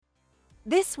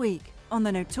This week on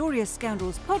the Notorious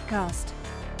Scoundrels podcast.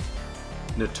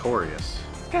 Notorious.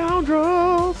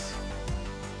 Scoundrels!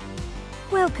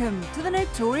 Welcome to the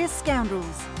Notorious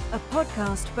Scoundrels, a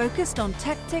podcast focused on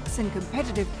tactics and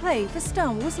competitive play for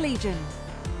Star Wars Legion.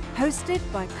 Hosted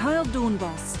by Kyle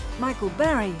Dornbos, Michael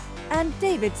Barry, and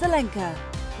David Zelenka,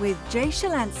 with Jay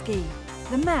Shalansky,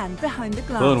 the man behind the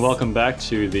glass. Hello and welcome back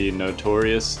to the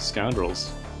Notorious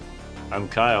Scoundrels. I'm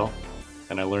Kyle,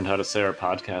 and I learned how to say our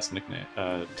podcast nickname.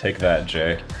 Take that,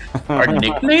 Jay. Our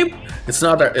nickname? It's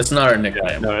not our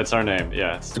nickname. No, it's our name.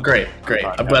 Yeah. It's Great.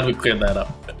 I'm glad we cleared that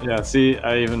up. Yeah, see,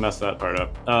 I even messed that part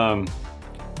up.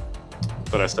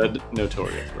 But I said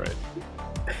Notorious, right?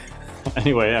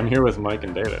 Anyway, I'm here with Mike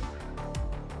and David.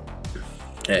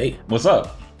 Hey, What's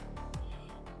up?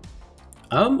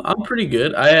 I'm pretty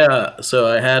good. I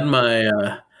had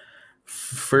my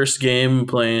first game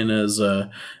playing as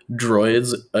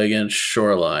droids against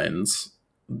shorelines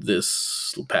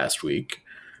this past week.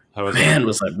 How was Man,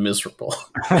 was I miserable.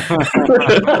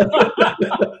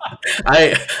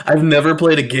 I've never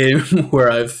played a game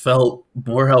where I've felt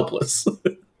more helpless.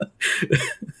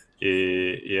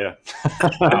 Yeah.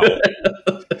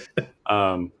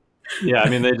 Yeah, I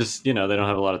mean, they just, they don't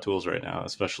have a lot of tools right now,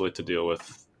 especially to deal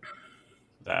with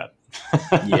that.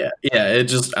 yeah.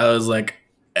 I was like,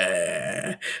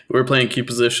 we're playing key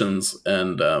positions,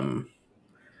 and I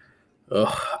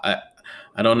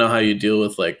don't know how you deal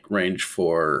with like range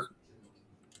 4,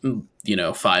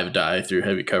 5 die through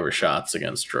heavy cover shots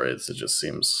against droids. It just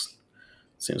seems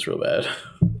real bad.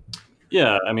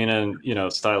 Yeah, I mean, and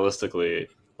stylistically,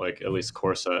 like at least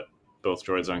core set, both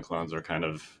droids and clones are kind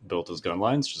of built as gun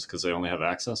lines, just because they only have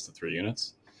access to 3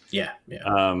 units. Yeah.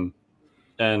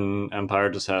 And Empire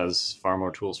just has far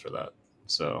more tools for that.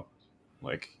 So,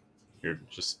 like, you're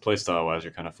just playstyle wise,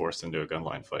 you're kind of forced into a gun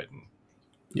line fight, and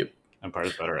Yep,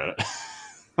 Empire's better at it.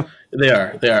 They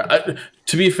are.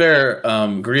 To be fair,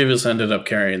 Grievous ended up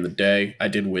carrying the day. I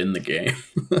did win the game.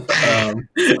 Yeah,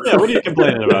 what are you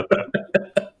complaining about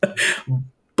that?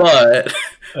 But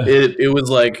it was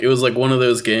like one of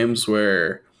those games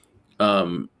where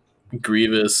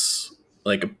Grievous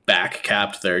like back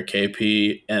capped their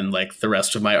KP, and like the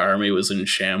rest of my army was in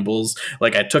shambles.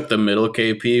 Like I took the middle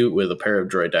KP with a pair of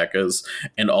droidecas,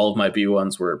 and all of my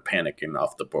B1s were panicking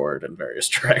off the board in various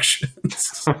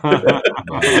directions. I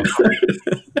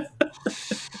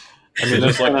mean,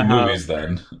 just like the movies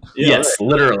then. Yeah, yes, right.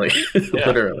 Literally. Yeah.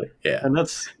 Literally, yeah. And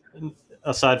that's,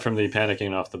 aside from the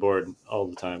panicking off the board all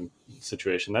the time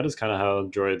situation, that is kind of how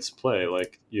droids play.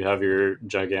 Like, you have your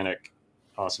gigantic,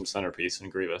 awesome centerpiece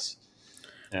in Grievous,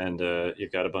 and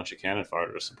you've got a bunch of cannon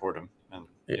fodder to support him, and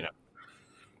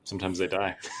sometimes they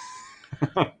die.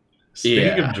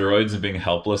 Speaking of droids and being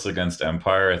helpless against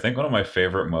Empire, I think one of my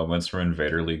favorite moments from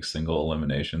Invader League single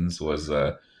eliminations was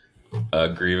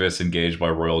Grievous engaged by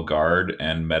Royal Guard,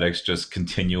 and medics just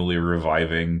continually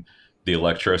reviving the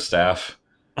Electro staff,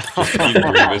 just keep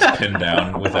Grievous pinned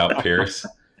down without Pierce.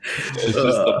 It's just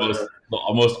the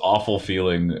almost awful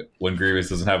feeling when Grievous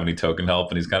doesn't have any token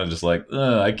help, and he's kind of just like,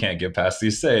 I can't get past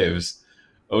these saves.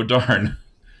 Oh darn.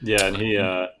 Yeah, and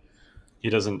he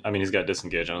doesn't. I mean, he's got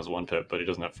disengage on his 1-pip, but he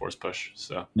doesn't have force push.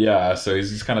 So Yeah, so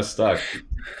he's just kind of stuck.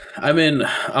 I mean,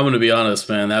 I'm gonna be honest,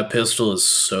 man. That pistol is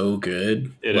so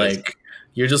good. It is.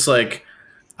 You're just like,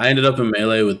 I ended up in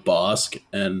melee with Bosk,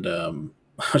 and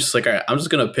I was just like, all right, I'm just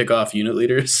gonna pick off unit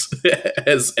leaders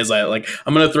as I like.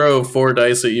 I'm gonna throw 4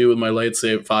 dice at you with my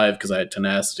lightsaber 5 because I had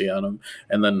tenacity on them,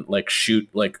 and then like shoot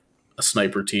like a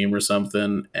sniper team or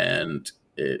something, and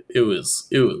it was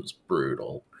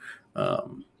brutal.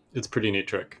 It's a pretty neat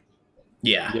trick.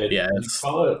 Yeah. Do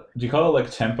you call it like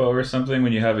tempo or something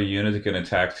when you have a unit that can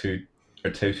attack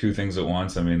two things at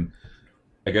once? I mean,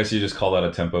 I guess you just call that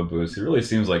a tempo boost. It really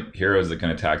seems like heroes that can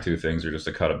attack 2 things are just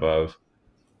a cut above.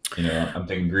 I'm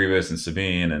thinking Grievous and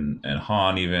Sabine and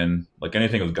Han, even like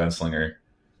anything with Gunslinger,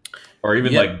 or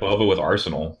even like Boba with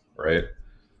Arsenal, right?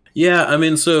 Yeah, I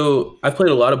mean, so I've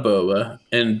played a lot of Boba,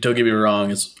 and don't get me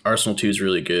wrong, Arsenal 2 is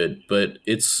really good, but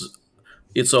it's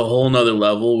a whole nother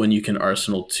level when you can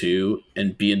Arsenal 2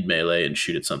 and be in melee and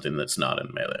shoot at something that's not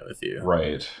in melee with you.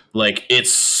 Right. Like,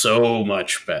 it's so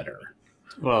much better.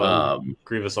 Well,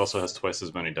 Grievous also has twice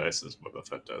as many dice as Boba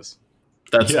Fett does.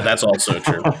 That's also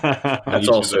true. That's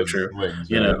also true. Wings,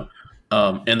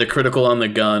 And the critical on the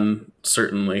gun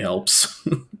certainly helps.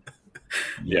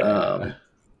 Yeah.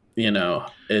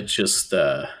 It's just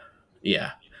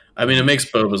yeah. I mean, it makes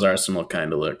Boba's Arsenal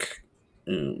kind of look.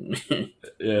 Yeah,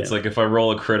 it's like if I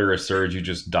roll a crit or a surge, you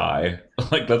just die.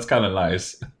 Like that's kind of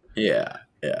nice. Yeah.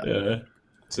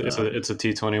 It's a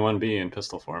T21B in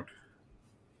pistol form.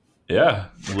 Yeah,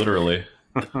 literally.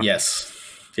 Yes.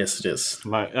 Yes, it is.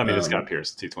 It's got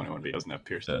Pierce. T21B doesn't have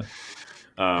Pierce. Yeah.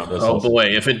 Oh boy,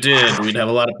 if it did, we'd have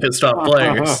a lot of pissed off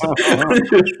players.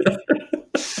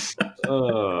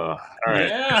 All right.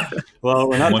 Yeah. Well,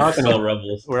 we're not talking about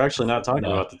Rebels. We're actually not talking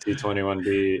about the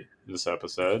T21B this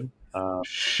episode.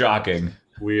 Shocking.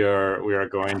 We are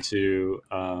going to.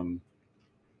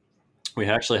 We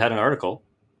actually had an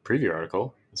preview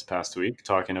article this past week,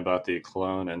 talking about the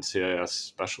Clone and CIS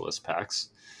Specialist packs.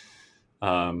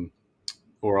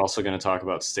 We're also going to talk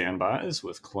about standbys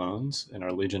with clones in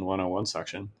our Legion 101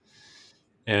 section.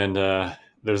 And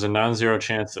there's a non-zero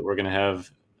chance that we're going to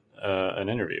have an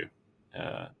interview,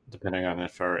 depending on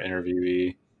if our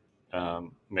interviewee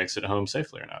makes it home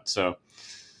safely or not. So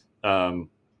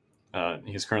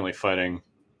he's currently fighting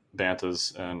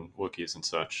Bantas and Wookiees and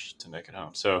such to make it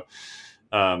home. So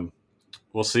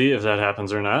we'll see if that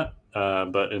happens or not.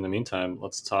 But in the meantime,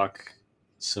 let's talk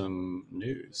some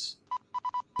news.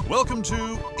 Welcome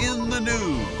to In the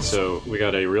News. So we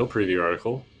got a real preview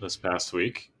article this past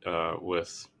week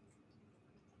with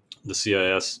the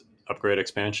CIS upgrade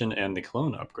expansion and the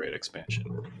clone upgrade expansion,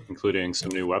 including some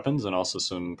new weapons and also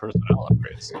some personnel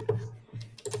upgrades. What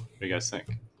do you guys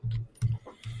think?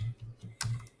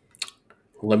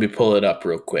 Let me pull it up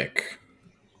real quick.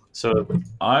 So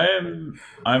I'm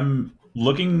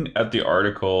looking at the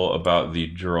article about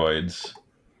the droids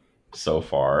so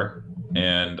far,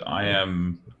 and I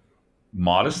am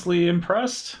modestly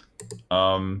impressed.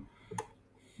 But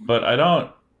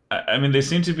I mean, they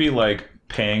seem to be like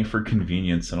paying for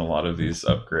convenience in a lot of these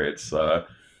upgrades.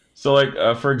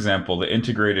 For example, the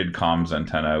integrated comms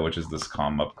antenna, which is this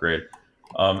comm upgrade,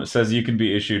 it says you can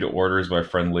be issued orders by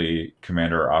friendly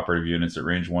commander or operative units at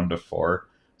range 1 to 4.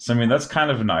 So I mean, that's kind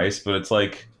of nice, but it's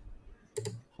like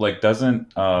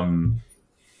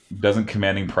doesn't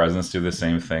commanding presence do the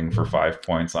same thing for 5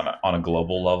 points on a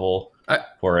global level?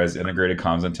 Whereas integrated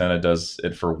comms antenna does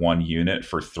it for 1 unit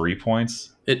for 3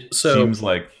 points. It seems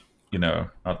like,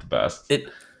 not the best.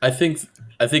 I think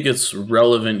it's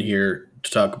relevant here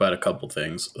to talk about a couple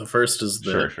things. The first is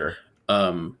that sure.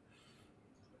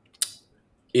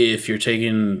 If you're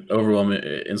taking overwhelming,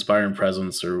 inspiring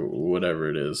presence or whatever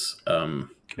it is,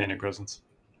 commanding presence.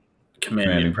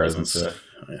 Commanding presence.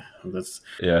 Yeah.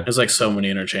 There's like so many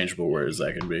interchangeable words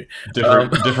that can be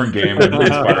different game with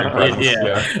inspiring presence.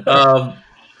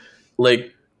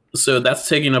 So that's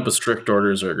taking up a strict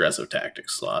orders or aggressive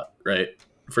tactics slot, right?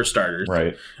 For starters,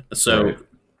 right? So,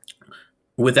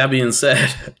 with that being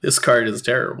said, this card is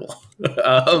terrible.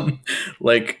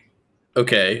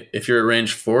 Okay, if you're at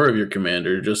range 4 of your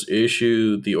commander, just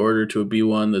issue the order to a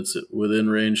B1 that's within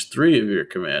range 3 of your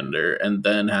commander, and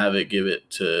then have it give it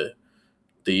to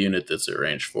the unit that's at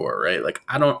range 4, right? Like,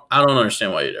 I don't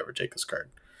understand why you'd ever take this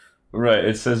card. Right.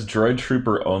 It says droid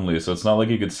trooper only, so it's not like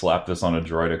you could slap this on a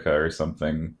droidica or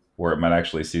something where it might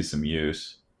actually see some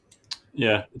use.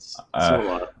 Yeah, it's a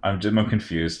lot. I'm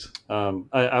confused.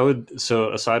 I would,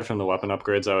 so aside from the weapon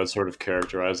upgrades, I would sort of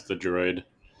characterize the droid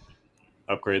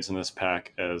upgrades in this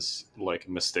pack as like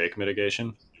mistake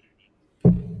mitigation.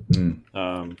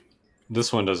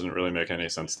 This one doesn't really make any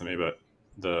sense to me, but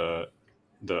the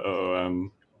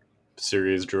OOM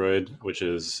series droid, which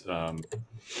is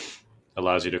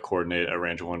allows you to coordinate at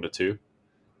range 1 to 2,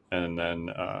 and then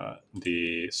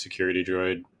the security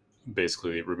droid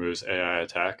basically removes AI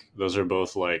attack. Those are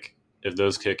both like, if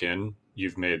those kick in,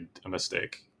 you've made a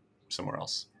mistake somewhere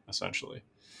else, essentially.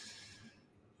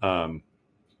 I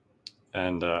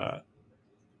could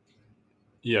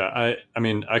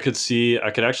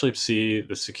actually see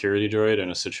the security droid in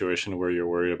a situation where you're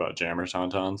worried about jammer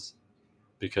tauntauns,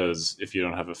 because if you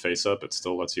don't have a face up, it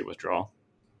still lets you withdraw.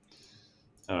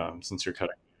 Since you're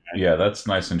cutting. Yeah, that's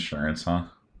nice insurance, huh?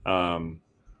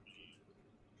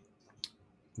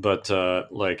 But the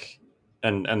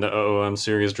OOM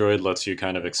series droid lets you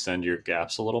kind of extend your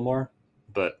gaps a little more.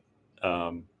 But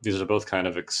these are both kind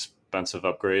of expensive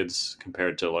upgrades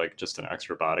compared to like just an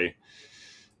extra body.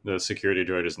 The security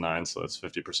droid is 9, so that's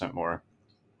 50% more.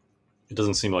 It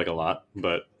doesn't seem like a lot,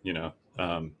 but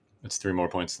it's 3 more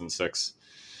points than 6.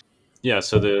 Yeah,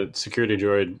 so the security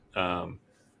droid,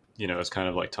 is kind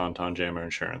of like Tauntaun jammer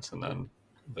insurance, and then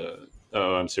the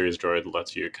OOM series droid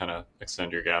lets you kind of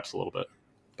extend your gaps a little bit.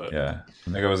 But yeah, I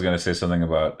think I was going to say something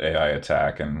about AI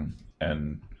attack and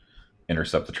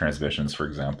intercept the transmissions, for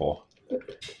example.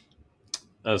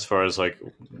 As far as like,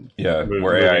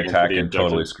 where AI attack can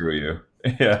totally screw you.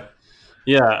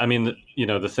 Yeah. I mean,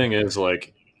 the thing is,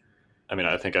 like,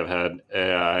 I think I've had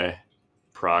AI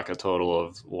proc a total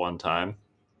of 1 time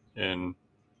in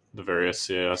the various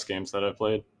CIS games that I've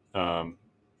played, and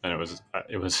it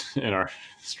was in our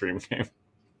stream game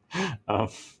a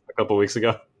couple weeks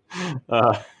ago.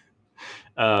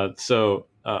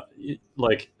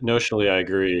 Like notionally, I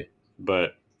agree,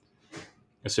 but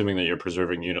assuming that you're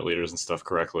preserving unit leaders and stuff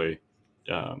correctly,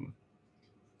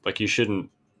 like you shouldn't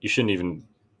even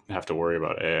have to worry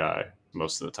about AI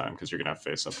most of the time because you're gonna have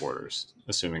face-up orders,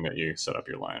 assuming that you set up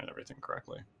your line and everything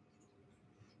correctly.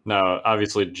 Now,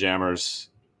 obviously, jammers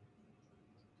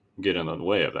get in the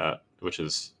way of that, which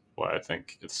is why I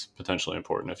think it's potentially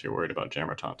important if you're worried about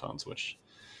jammer tauntauns, which...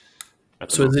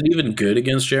 So is it even good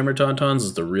against jammer tauntauns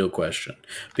is the real question.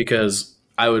 Because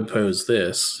I would pose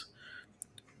this.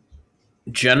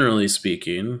 Generally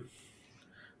speaking,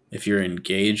 if you're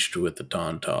engaged with the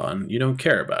tauntaun, you don't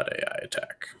care about AI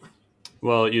attack.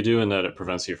 Well, you do in that it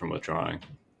prevents you from withdrawing.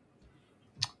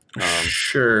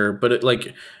 Sure, but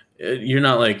you're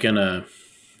not like gonna...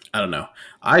 I don't know.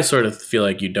 I sort of feel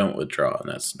like you don't withdraw in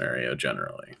that scenario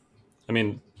generally. I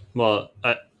mean, well,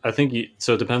 I think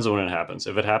so it depends on when it happens.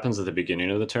 If it happens at the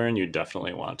beginning of the turn, you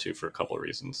definitely want to for a couple of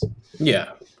reasons.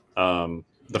 Yeah.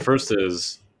 The first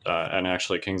is, and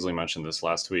actually Kingsley mentioned this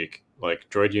last week, like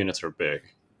droid units are big,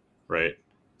 right?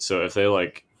 So if they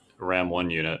like ram one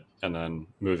unit and then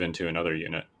move into another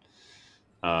unit,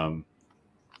 that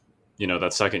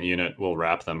second unit will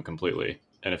wrap them completely.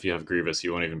 And if you have Grievous,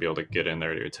 you won't even be able to get in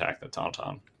there to attack the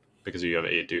tauntaun because you have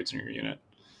 8 dudes in your unit.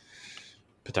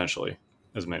 Potentially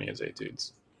as many as 8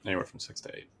 dudes. Anywhere from 6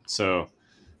 to 8. So,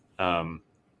 and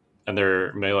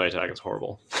their melee attack is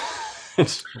horrible.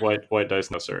 It's white dice,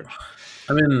 no surge.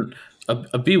 I mean,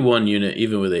 a B1 unit,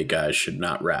 even with 8 guys, should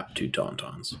not wrap 2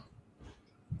 tauntauns.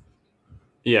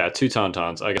 Yeah, 2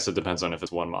 tauntauns. I guess it depends on if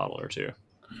it's one model or 2.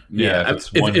 Yeah,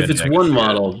 if it's one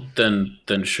model, then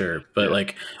sure. But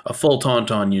like a full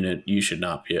tauntaun unit, you should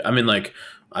not be. I mean, like,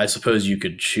 I suppose you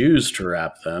could choose to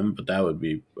wrap them, but that would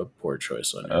be a poor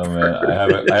choice on your part.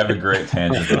 Man, I have a great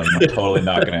tangent that I'm totally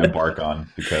not going to embark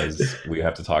on because we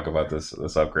have to talk about this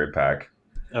upgrade pack.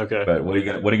 Okay. But what are you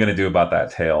going to do about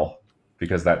that tail?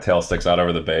 Because that tail sticks out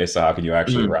over the base. So how can you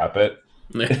actually wrap it?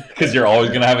 Because you're always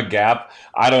going to have a gap.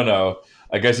 I don't know.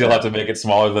 I guess you'll have to make it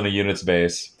smaller than a unit's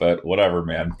base, but whatever,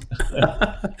 man.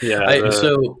 The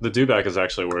dewback is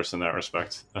actually worse in that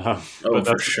respect. But that's,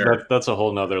 for sure. That's a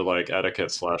whole nother like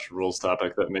etiquette / rules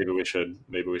topic that maybe we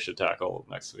should tackle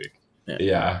next week.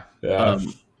 Yeah.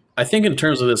 I think in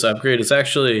terms of this upgrade, it's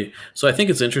actually so. I think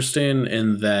it's interesting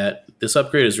in that this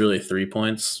upgrade is really 3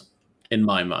 points in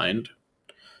my mind,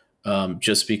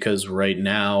 just because right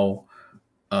now.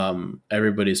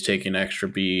 Everybody's taking the extra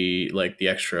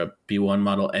B1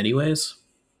 model anyways,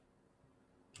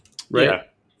 right?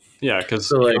 Yeah, because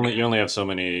you only have so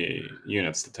many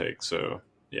units to take. So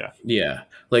yeah,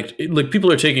 like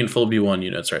people are taking full B1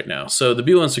 units right now. So the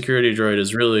B1 security droid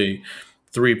is really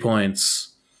 3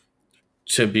 points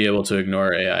to be able to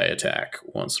ignore AI attack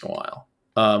once in a while.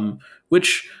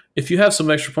 Which, if you have some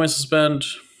extra points to spend,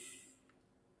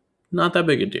 not that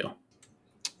big a deal.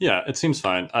 Yeah, it seems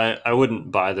fine. I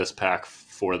wouldn't buy this pack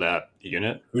for that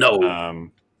unit.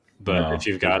 No. But if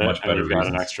you've got it and you've got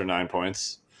reasons. an extra 9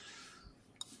 points,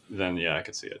 then yeah, I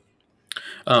could see it.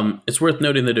 It's worth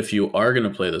noting that if you are going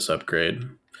to play this upgrade,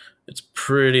 it's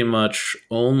pretty much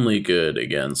only good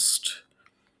against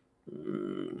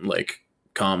like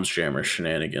comms jammer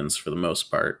shenanigans for the most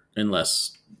part,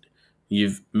 unless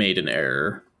you've made an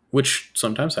error, which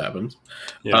sometimes happens.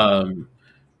 Yeah.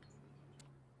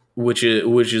 Which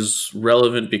is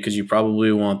relevant because you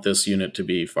probably want this unit to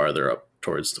be farther up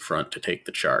towards the front to take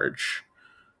the charge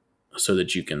so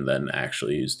that you can then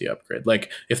actually use the upgrade.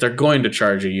 Like, if they're going to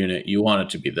charge a unit, you want it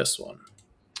to be this one.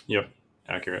 Yep,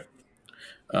 accurate.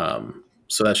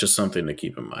 So that's just something to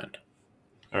keep in mind.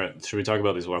 All right, should we talk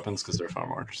about these weapons? Because they're far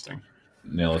more interesting.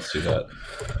 Yeah, let's do that.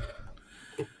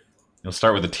 You'll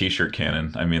start with the t-shirt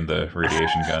cannon. I mean, the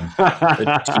radiation gun.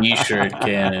 The t-shirt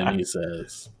cannon, he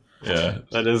says. Yeah,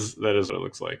 that is what it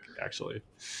looks like, actually.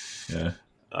 Yeah.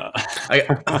 I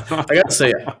gotta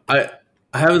say, I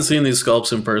haven't seen these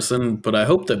sculpts in person, but I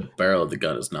hope the barrel of the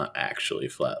gun is not actually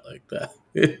flat like that.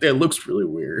 It looks really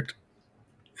weird.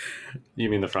 You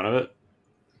mean the front of it?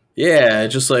 Yeah,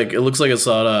 just like it looks like a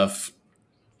sawed off.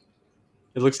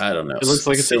 It looks. I don't know. It looks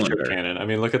like a cylinder. t-shirt cannon. I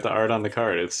mean, look at the art on the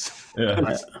card.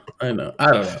 I know.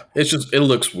 I don't know. It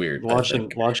looks weird.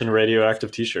 Launching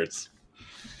radioactive t-shirts.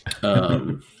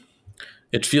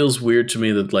 It feels weird to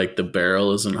me that like the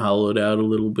barrel isn't hollowed out a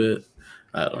little bit.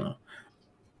 I don't know.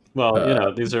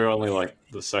 Well, these are only like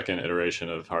the second iteration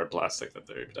of hard plastic that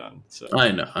they've done. So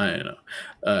I know.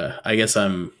 I guess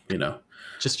I'm,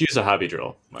 just use a hobby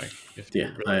drill, Mike. I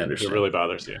understand. If it really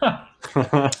bothers you.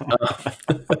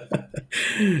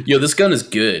 Yo, this gun is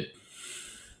good.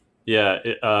 Yeah,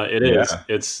 it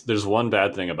is. There's one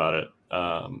bad thing about it.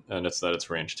 and it's that it's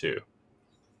range 2,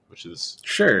 which is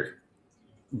Sure.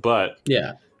 but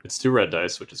Yeah. it's 2 red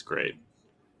dice, which is great,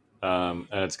 and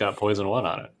it's got poison 1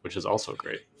 on it, which is also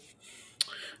great.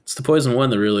 It's the poison 1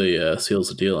 that really seals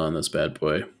the deal on this bad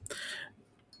boy.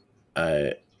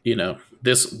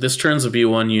 This turns a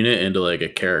B1 unit into like a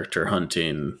character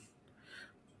hunting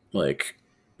like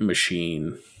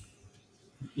machine.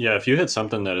 Yeah, if you hit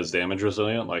something that is damage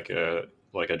resilient, like a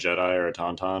Jedi or a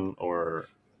Tauntaun, or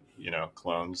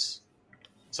clones,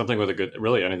 something with a good,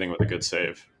 really anything with a good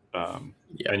save, and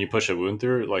you push a wound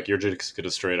through, like you're just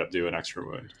gonna straight up do an extra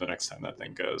wound the next time that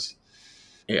thing goes.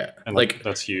 Yeah, and like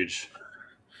that's huge.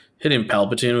 Hitting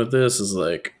Palpatine with this is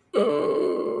like,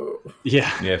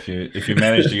 yeah. If you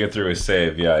manage to get through a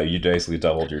save, you basically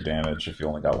doubled your damage if you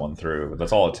only got one through. But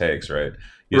that's all it takes, right?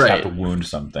 You just have to wound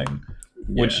something,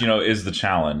 which is the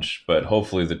challenge. But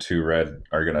hopefully the 2 red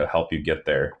are going to help you get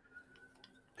there,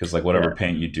 because like whatever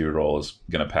paint you do roll is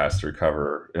going to pass through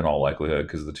cover in all likelihood,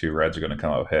 because the 2 reds are going to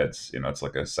come out hits. It's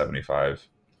like a 75%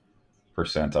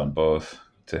 on both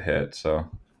to hit. So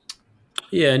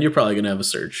yeah, and you're probably going to have a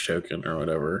surge token or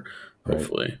whatever.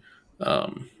 Hopefully.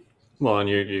 Well, and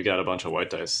you got a bunch of white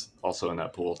dice also in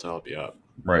that pool to help you out.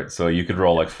 Right, so you could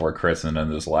roll like 4 crits and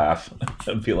then just laugh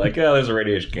and be like, "Yeah, there's a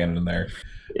radiation cannon in there."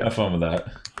 Yeah. Have fun with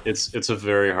that. It's a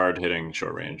very hard hitting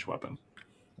short range weapon.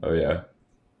 Oh yeah.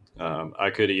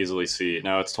 I could easily see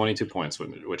now it's 22 points,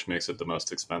 which makes it the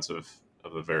most expensive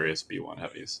of the various B1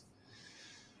 heavies.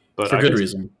 But for good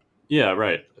reason. Yeah,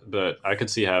 right. But I could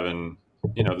see having,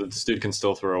 this dude can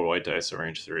still throw a white dice at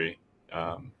range 3.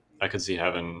 I could see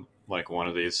having like one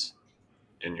of these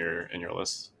in your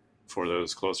list for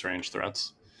those close range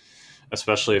threats,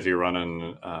 especially if you're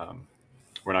running.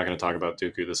 We're not going to talk about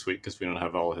Dooku this week because we don't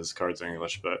have all his cards in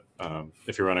English. But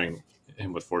if you're running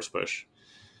him with Force Push,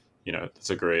 it's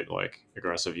a great like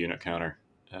aggressive unit counter,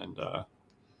 and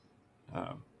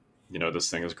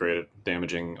this thing is great at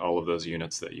damaging all of those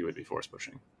units that you would be force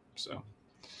pushing. So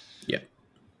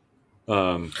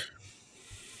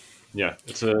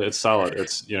it's solid.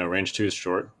 It's range 2 is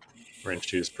short. Range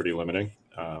 2 is pretty limiting.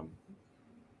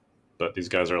 But these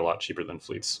guys are a lot cheaper than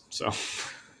fleets. So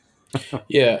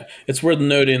yeah, it's worth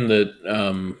noting that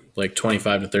like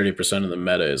 25 to 30% of the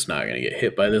meta is not going to get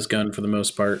hit by this gun for the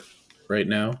most part right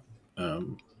now.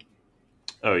 Oh,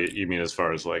 you mean as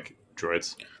far as like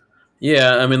droids?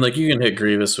 Yeah, I mean like you can hit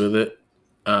Grievous with it.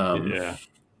 Yeah.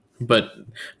 But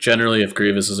generally, if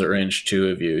Grievous is at range 2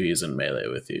 of you, he's in melee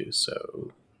with you.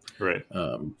 So, right.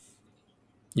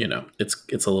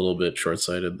 It's a little bit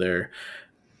short-sighted there.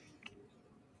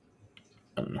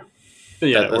 I don't know. But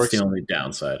yeah, that's the only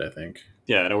downside, I think.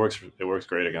 Yeah, and it works. It works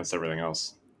great against everything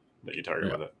else that you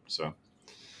target with it. So,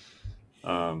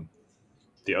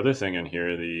 the other thing in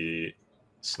here, the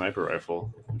sniper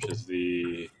rifle, which is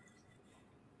the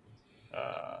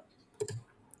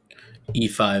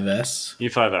E5S.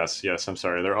 E5S. Yes, I'm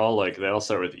sorry. They're all they all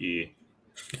start with E.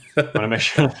 I want to make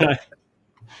sure that.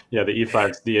 Yeah, the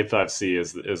E5C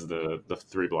is the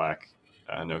 3 black,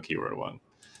 no keyword one.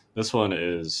 This one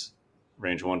is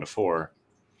range 1 to 4,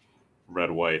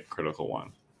 red white critical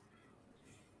 1,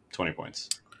 20 points.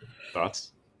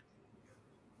 Thoughts?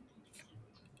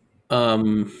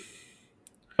 Oh,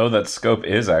 that scope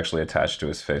is actually attached to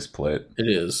his faceplate. It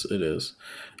is.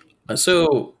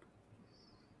 So,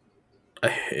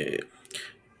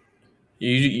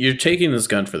 you're taking this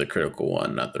gun for the critical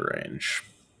 1, not the range.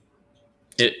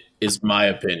 It is my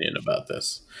opinion about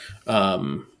this. I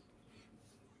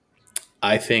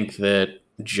think that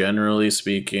generally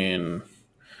speaking,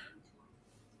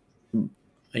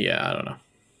 I don't know.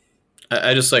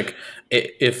 I just like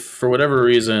if for whatever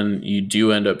reason you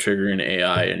do end up triggering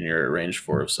AI and you're at range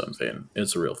 4 of something,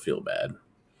 it's a real feel bad.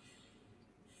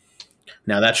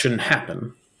 Now that shouldn't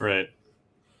happen, right?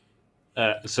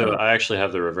 So I actually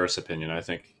have the reverse opinion. I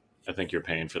think you're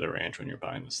paying for the range when you're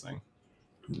buying this thing.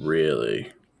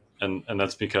 Really, and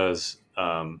that's because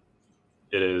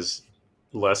it is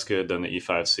less good than the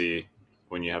E5C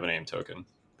when you have an aim token,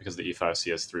 because the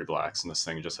E5C has 3 blacks and this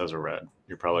thing just has a red.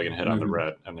 You're probably going to hit on the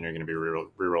red, and then you're going to be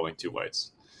re-rolling 2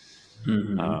 whites.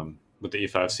 With the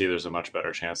E5C, there's a much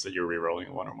better chance that you're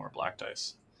re-rolling 1 or more black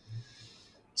dice.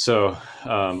 So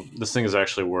this thing is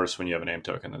actually worse when you have an aim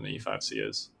token than the E5C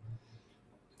is.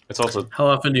 It's also... How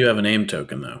often do you have an aim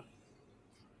token, though?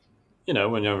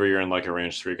 Whenever you're in like a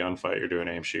range 3 gunfight, you're doing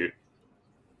aim shoot.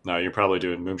 No, you're probably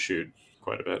doing moon shoot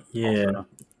quite a bit. Yeah. Also.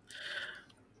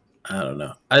 I don't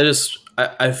know.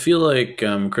 I feel like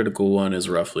critical 1 is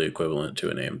roughly equivalent to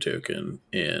an aim token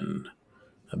in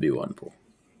a B1 pool.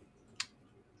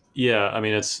 Yeah, I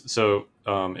mean, it's so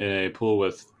in a pool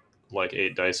with like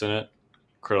 8 dice in it,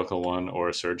 critical one or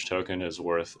a surge token is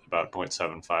worth about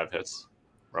 0.75 hits,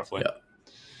 roughly.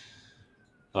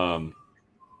 Yeah.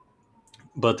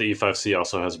 But the E5C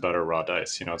also has better raw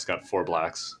dice. It's got 4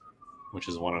 blacks, which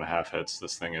is 1.5 hits.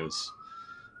 This thing is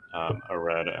a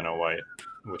red and a white,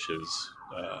 which is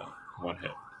 1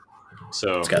 hit.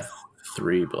 So it's got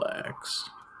 3 blacks.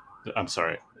 I'm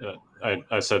sorry.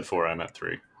 I said 4. I meant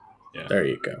 3. Yeah. There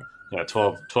you go. Yeah,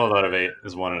 12 out of 8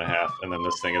 is 1.5, and then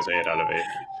this thing is 8 out of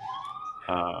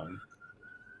 8.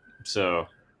 So,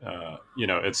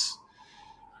 it's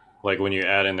like when you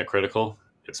add in the critical,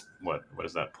 it's what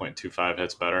is that, 0.25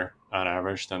 hits better on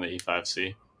average than the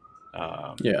E5C.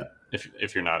 Yeah.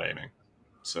 If you're not aiming.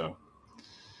 So,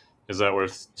 is that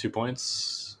worth 2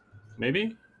 points?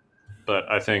 Maybe. But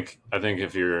I think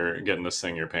if you're getting this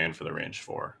thing, you're paying for the range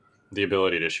 4, the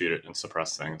ability to shoot it and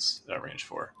suppress things at range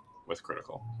 4 with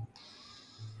critical.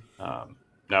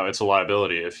 Now it's a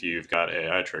liability if you've got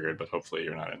AI triggered, but hopefully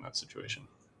you're not in that situation.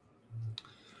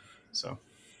 So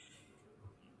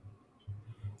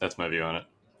that's my view on it.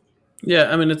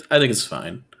 Yeah, I mean, I think it's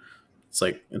fine.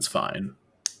 It's fine.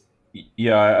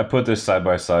 Yeah, I put this side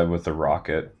by side with the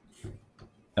rocket,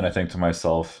 and I think to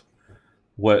myself,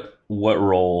 what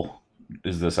role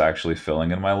is this actually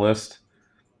filling in my list?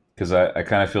 Because I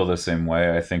kind of feel the same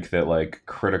way. I think that like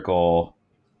critical,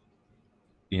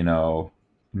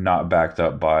 not backed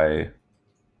up by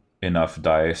enough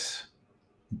dice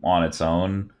on its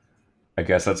own, I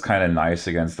guess that's kind of nice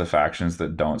against the factions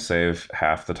that don't save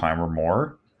half the time or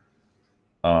more.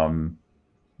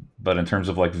 But in terms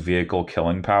of like vehicle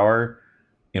killing power,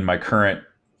 in my current,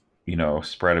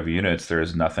 spread of units, there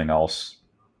is nothing else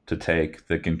to take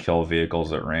that can kill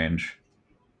vehicles at range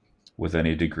with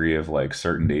any degree of like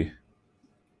certainty.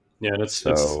 Yeah, and it's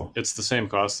the same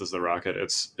cost as the rocket.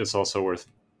 It's also worth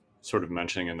sort of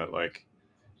mentioning in that like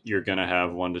you're gonna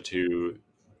have 1 to 2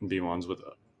 B1s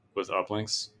with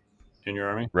uplinks in your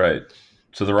army. Right.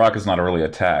 So the rocket's not really a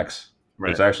tax.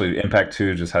 Right. It's actually Impact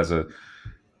 2 just has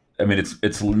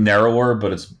it's narrower,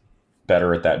 but it's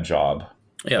better at that job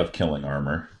of killing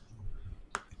armor.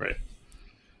 Right.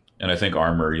 And I think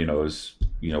armor, is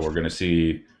we're going to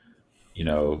see,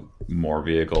 more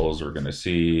vehicles. We're going to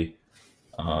see,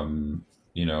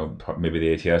 maybe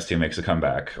the ATS team makes a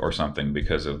comeback or something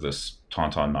because of this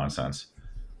Tauntaun nonsense.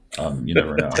 You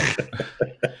never know.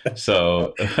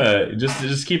 So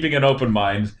just keeping an open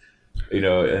mind,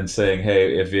 and saying,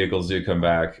 hey, if vehicles do come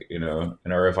back,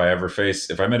 or if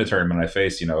I'm in a tournament, I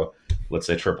face, let's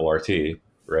say triple RT,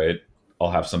 right?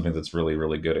 I'll have something that's really,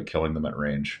 really good at killing them at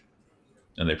range.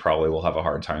 And they probably will have a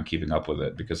hard time keeping up with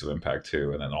it because of Impact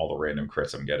 2 and then all the random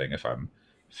crits I'm getting if I'm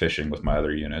fishing with my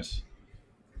other units.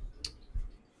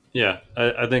 Yeah,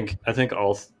 I think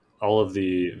all of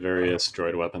the various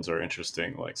droid weapons are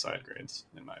interesting, like side grades,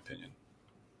 in my opinion.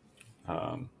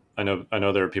 I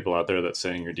know there are people out there that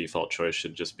saying your default choice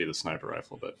should just be the sniper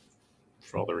rifle, but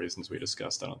for all the reasons we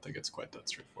discussed, I don't think it's quite that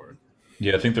straightforward.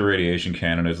 Yeah, I think the radiation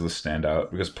cannon is the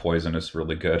standout because poison is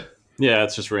really good. Yeah,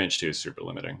 it's just range 2 is super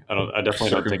limiting. I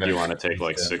definitely don't think you want to take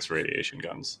like 6 radiation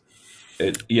guns.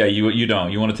 You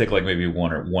don't. You want to take like maybe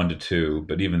 1 to 2,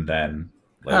 but even then,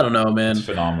 like, I don't know, man. It's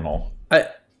phenomenal.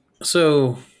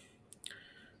 So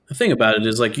the thing about it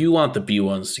is like you want the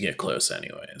B1s to get close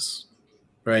anyways.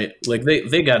 Right? Like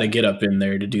they got to get up in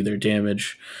there to do their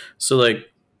damage. So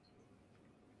like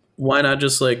why not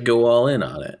just like go all in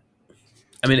on it?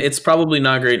 I mean, it's probably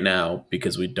not great now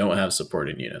because we don't have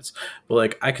supporting units. But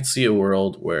like I could see a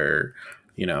world where,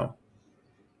 the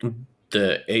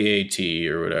AAT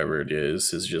or whatever it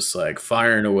is just like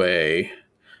firing away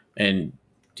and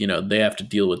they have to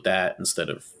deal with that instead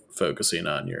of focusing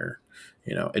on your,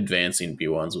 advancing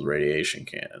B1s with radiation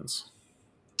cannons.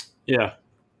 Yeah.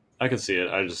 I can see it.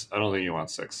 I don't think you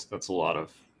want 6. That's a lot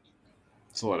of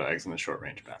eggs in the short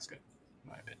range basket,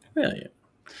 in my opinion. Yeah.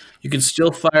 You can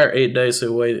still fire 8 dice at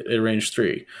range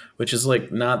 3, which is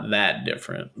like not that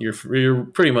different. You're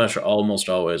pretty much almost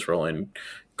always rolling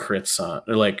crits on,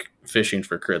 or like fishing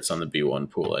for crits on the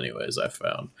B1 pool anyways, I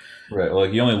found. Right.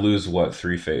 Like you only lose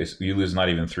 3 face. You lose not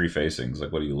even 3 facings.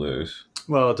 Like what do you lose?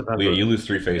 Well, it depends. You lose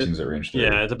 3 facings at range 3.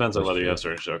 Yeah, it depends on whether you have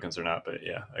surge tokens or not, but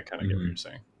yeah, I kind of get what you're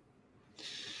saying.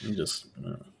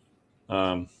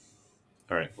 All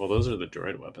right. Well, those are the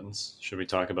droid weapons. Should we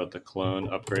talk about the clone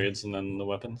upgrades and then the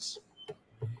weapons?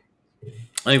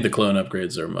 I think the clone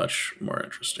upgrades are much more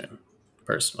interesting,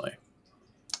 personally.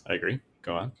 I agree.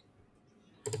 Go on.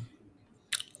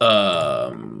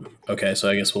 Okay, so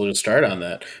I guess we'll just start on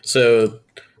that. So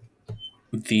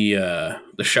the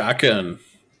shotgun,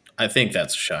 I think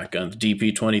that's a shotgun. The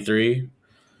DP-23.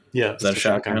 Yeah, is that a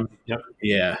shotgun? Yep.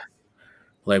 Yeah.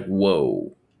 Like,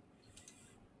 whoa.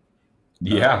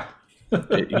 Yeah.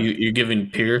 You're giving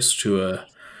Pierce to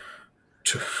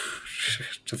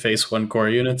face one core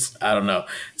units. I don't know.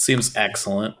 Seems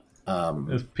excellent.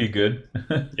 It's pretty good.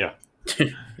 Yeah.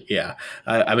 Yeah.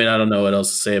 I mean, I don't know what else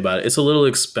to say about it. It's a little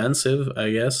expensive,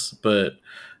 I guess, but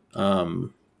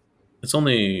it's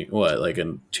only like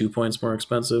 2 points more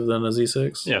expensive than a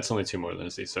Z6. Yeah, it's only 2 more than a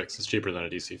Z6. It's cheaper than a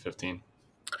DC-15.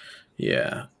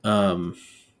 Yeah.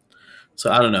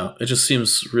 So I don't know. It just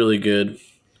seems really good.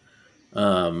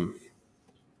 And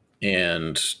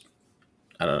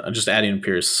I don't know. Just adding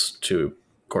Pierce to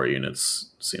core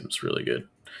units seems really good.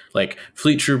 Like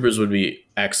fleet troopers would be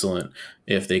excellent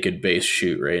if they could base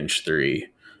shoot range 3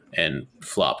 and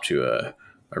flop to a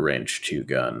range 2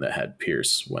 gun that had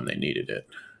Pierce when they needed it.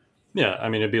 Yeah, I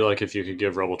mean, it'd be like if you could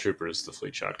give rebel troopers the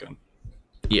fleet shotgun.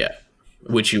 Yeah,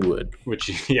 which you would.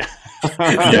 Yeah.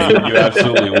 Yeah, you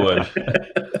absolutely would.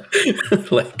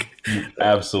 Like, you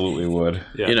absolutely would.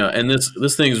 Yeah. And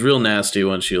this thing's real nasty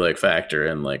once you factor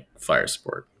in fire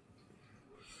support.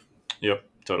 Yep,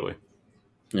 totally.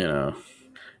 You're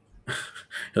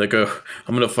like, oh,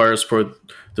 I'm gonna fire support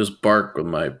this bark with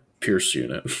my Pierce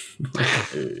unit.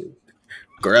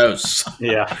 Gross.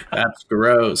 Yeah, That's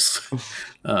gross.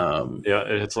 Yeah,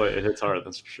 it hits hard.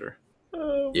 That's for sure.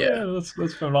 Oh, Yeah. man, that's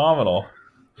phenomenal.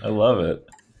 I love it.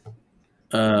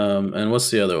 And what's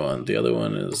the other one? The other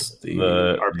one is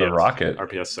the rocket,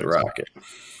 RPS 6. the rocket.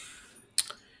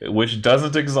 which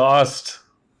doesn't exhaust.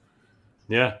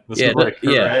 Yeah, this Yeah, is like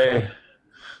Hooray.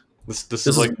 This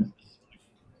is like.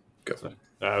 Go.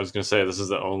 I was gonna say this is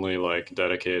the only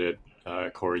dedicated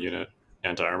core unit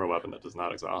anti-armor weapon that does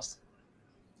not exhaust.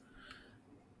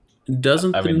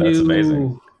 Doesn't I mean, the that's new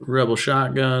amazing. Rebel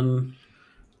shotgun?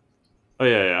 Oh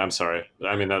yeah. I'm sorry.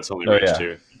 I mean that's only range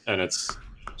 2, and it's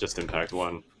just impact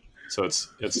 1. So it's.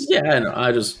 Yeah, I know.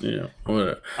 I just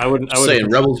whatever. I wouldn't Saying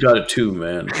Rebel's got it too,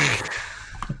 man.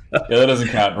 Yeah, that doesn't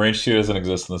count. Range 2 doesn't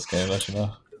exist in this game, don't you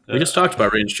know? We just talked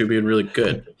about range 2 being really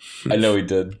good I know we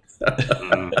did.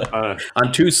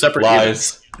 on 2 separate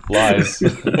units. Lies.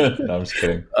 No, I'm just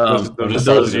kidding.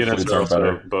 Those units are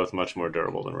also both much more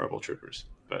durable than rebel troopers.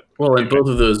 But And both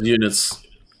of those units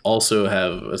also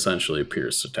have essentially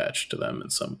Pierce attached to them in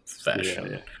some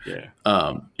fashion. Yeah.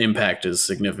 Impact is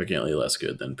significantly less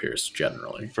good than Pierce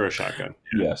generally. For a shotgun.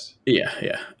 Yes. Yeah.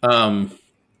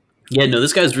 Yeah, no,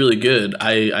 this guy's really good.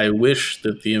 I wish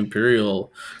that the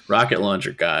Imperial rocket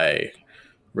launcher guy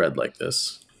read like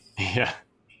this. Yeah.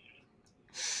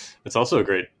 It's also a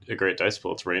great dice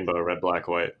pool. It's rainbow, red, black,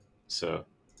 white. So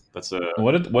that's a.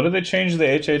 What did they change the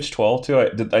HH12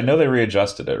 to? I know they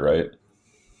readjusted it, right?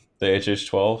 The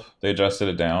HH12, they adjusted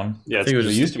it down. Yeah, I think it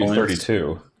used to be points.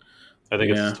 32. I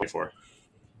think Yeah. it's 24.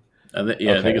 I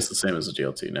think it's the same as the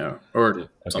DLT now, or Okay,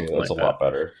 something that's like a that. lot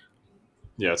better.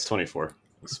 Yeah, it's 24.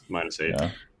 It's -8.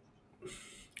 Yeah.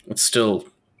 It's still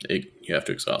you have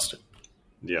to exhaust it.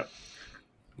 Yeah.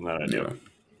 Not ideal.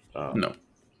 No.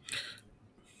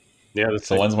 Yeah, that's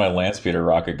So when's my land speeder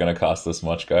rocket going to cost this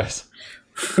much, guys?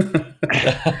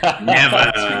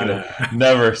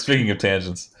 Never. Speaking of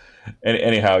tangents.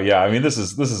 Anyhow, yeah, I mean, this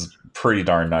is pretty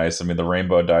darn nice. I mean, the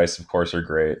rainbow dice, of course, are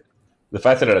great. The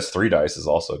fact that it has 3 dice is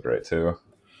also great, too.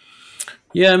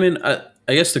 Yeah, I mean, I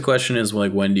guess the question is,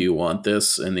 when do you want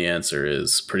this? And the answer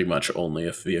is pretty much only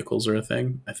if vehicles are a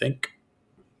thing, I think.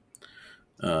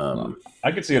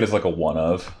 I could see it as like a one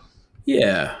of.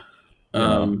 Yeah.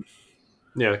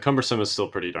 Yeah, cumbersome is still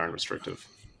pretty darn restrictive.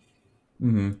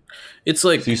 Mm-hmm. It's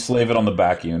like... So you slave it on the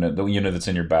back unit, the unit that's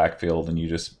in your backfield, and you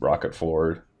just rocket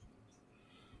forward.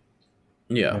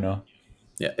 Yeah.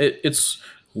 Yeah, it's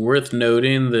worth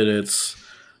noting that it's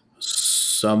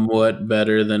somewhat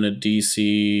better than a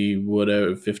DC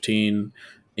 15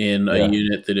 in a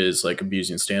unit that is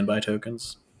abusing standby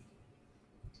tokens.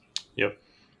 Yep.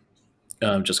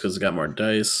 Just because it's got more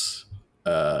dice.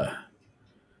 It's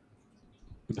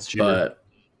cheaper. But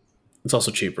it's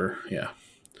also cheaper. Yeah.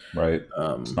 Right.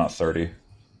 It's not 30.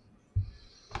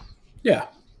 Yeah.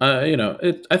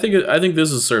 I think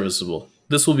this is serviceable.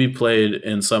 This will be played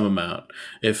in some amount.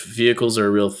 If vehicles are a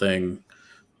real thing,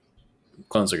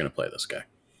 clones are going to play this guy.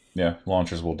 Yeah,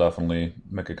 launchers will definitely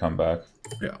make a comeback.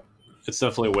 Yeah. It's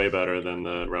definitely way better than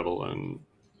the Rebel and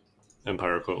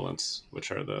Empire equivalents,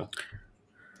 which are the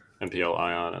MPL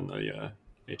Ion and the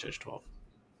HH12.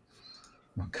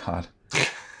 Oh, God.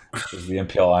 Is the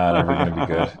MPL Ion ever going to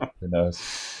be good? Who knows?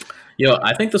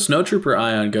 I think the Snowtrooper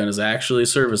Ion gun is actually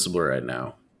serviceable right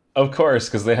now. Of course,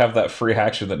 because they have that free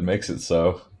action that makes it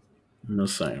so. I'm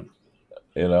just saying.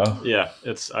 Yeah,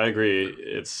 I agree.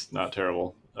 It's not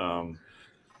terrible. But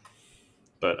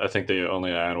I think the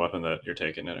only ion weapon that you're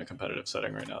taking in a competitive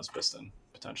setting right now is Piston,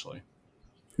 potentially.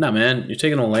 No, man, you're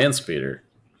taking a land speeder.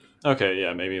 Okay,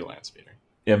 yeah, maybe land speeder.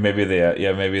 Yeah, maybe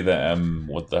the M.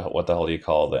 What the hell do you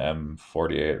call the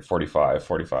M48,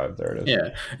 45? There it is.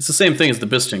 Yeah, it's the same thing as the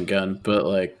piston gun, but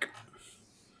like,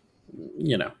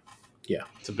 yeah.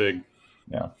 It's a big,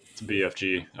 Yeah. it's a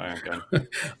BFG ion gun.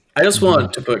 I just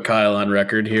want to put Kyle on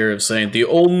record here of saying the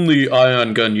only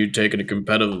ion gun you'd take in a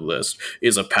competitive list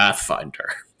is a Pathfinder.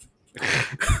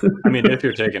 I mean, if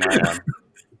you're taking ion.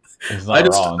 He's not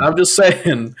wrong. I'm just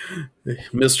saying,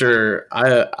 Mister.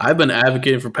 I've been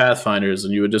advocating for Pathfinders,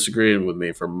 and you were disagreeing with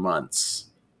me for months.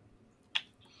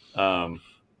 Yeah.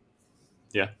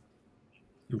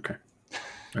 Okay.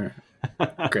 All right.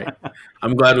 Great.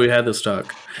 I'm glad we had this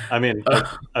talk. I mean,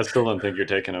 I still don't think you're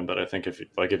taking them, but I think if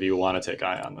you want to take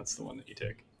ion, that's the one that you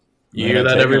take. You hear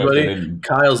that, everybody?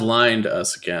 Kyle's lying to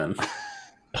us again.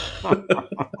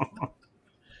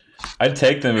 I'd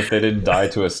take them if they didn't die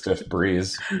to a stiff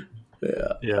breeze.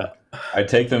 Yeah. I'd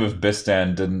take them if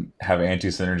Bistan didn't have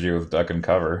anti-synergy with duck and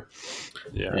cover.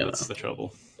 Yeah, that's the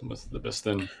trouble with the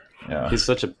Bistan. Yeah. He's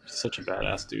such a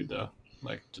badass dude, though.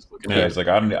 Like, just looking he's like,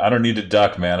 I don't need to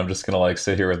duck, man. I'm just gonna like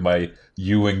sit here with my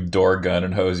Ewing door gun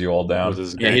and hose you all down.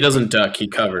 Yeah, he doesn't duck. He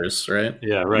covers, right?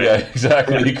 Yeah, right. Yeah,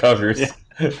 exactly. He covers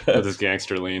with his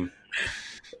gangster lean.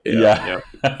 Yeah.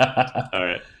 All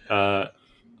right.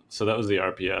 So that was the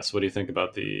RPS. What do you think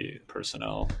about the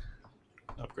personnel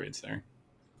upgrades there?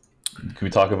 Can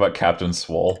we talk about Captain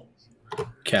Swole?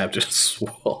 Captain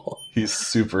Swole. He's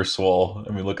super swole.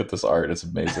 I mean, look at this art. It's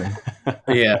amazing.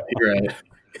 Yeah, you're right.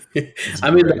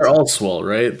 I mean, they're all swole,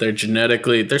 right? They're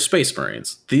Space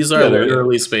Marines. These are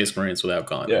literally Space Marines without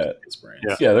calling them Space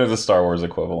Marines. Yeah, they're the Star Wars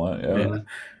equivalent.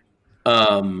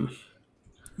 Yeah.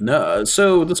 No,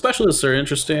 so the specialists are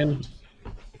interesting.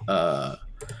 I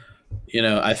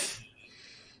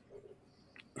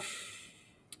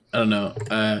don't know.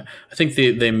 I think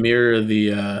they mirror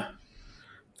the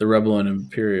Rebel and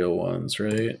Imperial ones,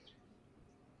 right?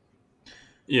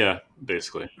 Yeah,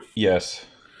 basically. Yes.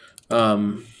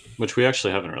 Which we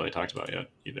actually haven't really talked about yet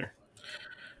either.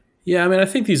 Yeah, I mean, I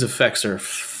think these effects are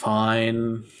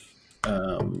fine.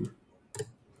 I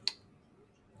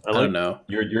don't know.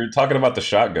 You're talking about the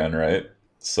shotgun, right?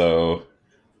 So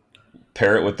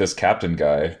pair it with this captain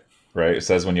guy, right? It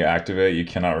says when you activate, you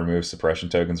cannot remove suppression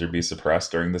tokens or be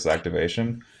suppressed during this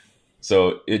activation.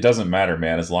 So it doesn't matter,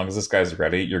 man. As long as this guy's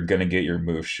ready, you're gonna get your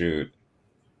move shoot.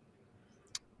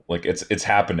 Like it's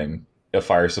happening. A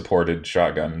fire supported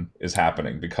shotgun is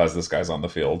happening because this guy's on the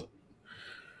field.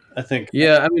 I think.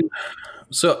 Yeah, I mean,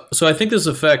 so I think this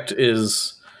effect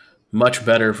is much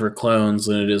better for clones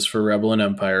than it is for Rebel and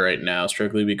Empire right now,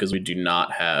 strictly because we do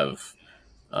not have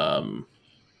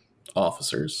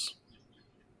officers,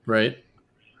 right?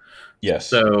 Yes.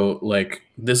 So like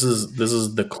this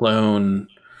is the clone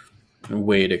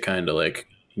way to kind of like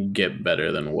get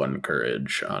better than one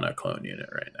courage on a clone unit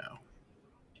right now.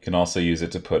 You can also use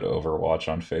it to put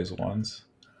Overwatch on phase ones.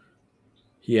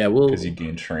 Yeah, because you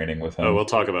gain training with him. Oh, we'll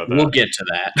talk about that. We'll get to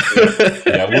that.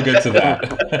 Yeah, we'll get to that.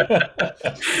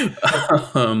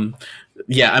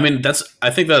 Yeah, I mean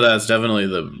I think that's definitely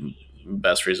the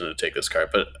best reason to take this card.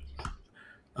 But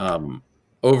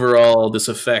overall, this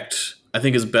effect I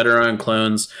think is better on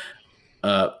clones.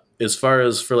 As far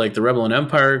as for like the Rebel and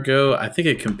Empire go, I think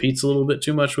it competes a little bit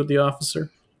too much with the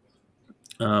officer.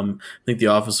 I think the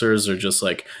officers are just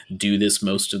like do this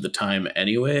most of the time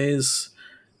anyways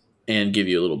and give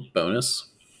you a little bonus.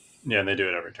 Yeah, and they do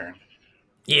it every turn.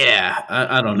 Yeah,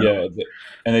 I don't know. Yeah,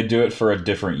 and they do it for a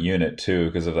different unit too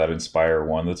because of that Inspire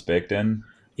 1 that's baked in.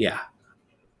 Yeah.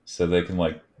 So they can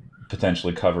like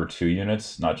potentially cover 2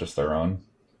 units, not just their own.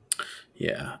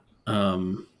 Yeah.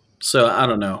 So I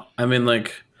don't know. I mean,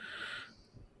 like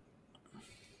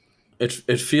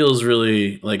it feels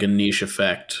really like a niche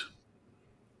effect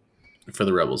for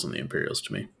the Rebels and the Imperials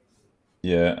to me.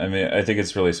 Yeah, I mean, I think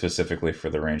it's really specifically for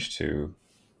the range 2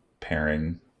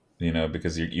 pairing,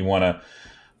 because you want to...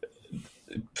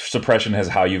 Suppression has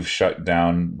how you've shut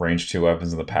down range 2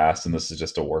 weapons in the past, and this is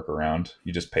just a workaround.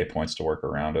 You just pay points to work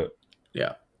around it.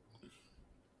 Yeah.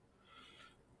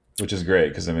 Which is great,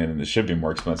 because, I mean, it should be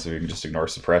more expensive. You can just ignore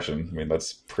suppression. I mean,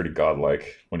 that's pretty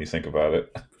godlike when you think about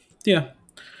it. Yeah.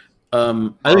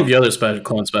 I think the other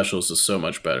clone specialist is so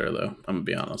much better, though. I'm going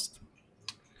to be honest.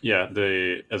 Yeah,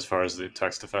 as far as the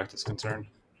text effect is concerned.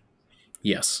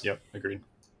 Yes. Yep, agreed.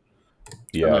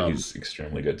 Yeah, he's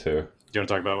extremely good, too. Do you want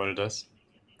to talk about what it does?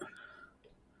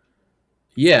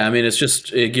 Yeah, I mean,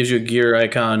 it gives you a gear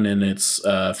icon, and it's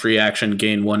free action,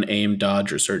 gain 1 aim,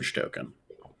 dodge, or surge token.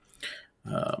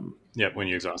 When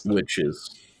you exhaust it.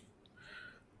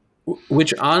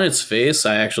 Which on its face,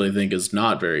 I actually think is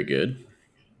not very good.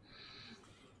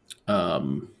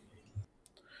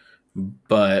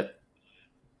 But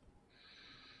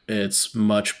it's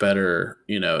much better,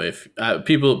 if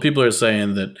people are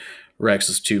saying that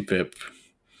Rex's 2-pip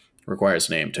requires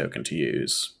an aim token to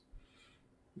use.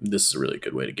 This is a really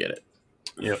good way to get it.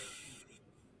 Yep.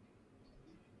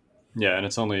 Yeah, and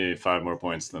it's only 5 more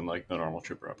points than like the normal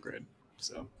trooper upgrade.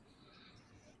 So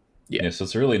yeah, so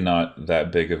it's really not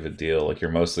that big of a deal. Like,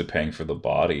 you're mostly paying for the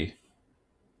body,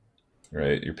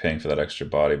 right? You're paying for that extra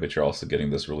body, but you're also getting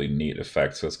this really neat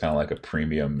effect. So it's kind of like a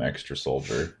premium extra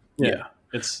soldier. Yeah.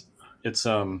 It's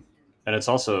and it's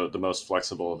also the most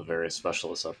flexible of the various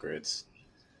specialist upgrades.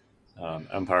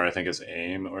 Empire, I think, is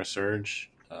aim or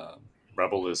surge.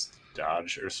 Rebel is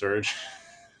dodge or surge.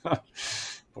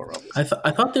 Poor Rebels. I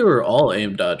thought they were all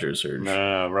aim, dodge, or surge.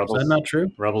 No, Rebels. Is that not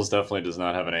true? Rebels definitely does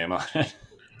not have an aim on it.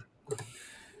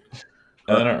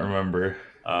 I don't remember.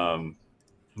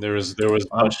 There was.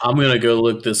 I'm gonna go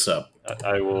look this up.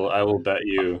 I will bet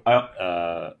you. I'm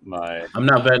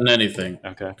not betting anything.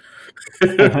 Okay.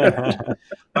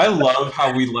 I love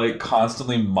how we like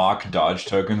constantly mock dodge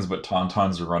tokens, but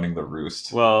Tauntauns are running the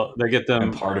roost. Well, they get them,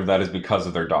 and part of that is because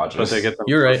of their dodges. But they get them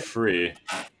You're for right. free.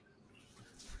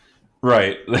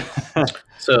 Right.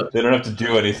 So they don't have to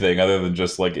do anything other than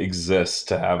just like exist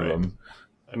to have them.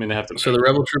 I mean, they have to. So the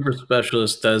Rebel Trooper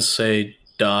Specialist does say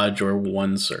dodge or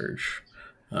 1 surge.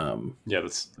 Yeah,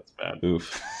 that's bad.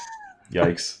 Oof.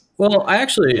 Yikes. Well,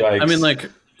 Yikes. I mean, like,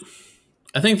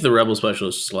 I think the Rebel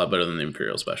Specialist is a lot better than the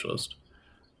Imperial Specialist.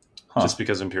 Just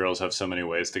because Imperials have so many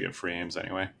ways to get free aims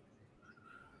anyway.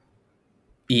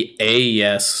 A,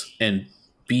 yes, and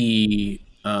B,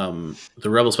 the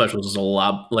Rebel Specialist is a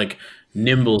lot, like,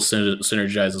 Nimble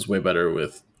synergizes way better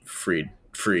with free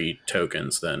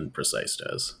tokens than Precise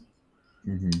does.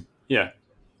 Mm-hmm. Yeah.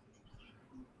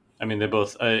 I mean, they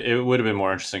both. It would have been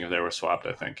more interesting if they were swapped,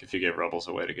 I think. If you gave Rebels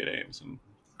a way to get aims and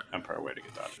Empire a way to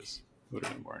get dodges. It would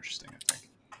have been more interesting, I think.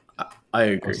 I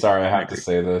agree. I'm sorry, I have to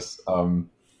say this.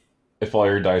 If all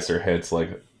your dice are hits,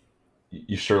 like,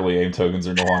 you surely aim tokens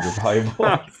are no longer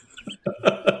valuable.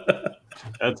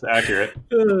 That's accurate.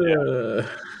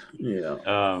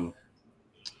 Yeah.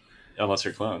 Unless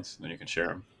you're clones, then you can share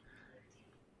them.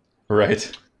 Right.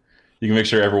 You can make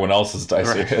sure everyone else's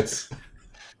dice are hits.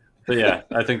 But yeah,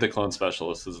 I think the clone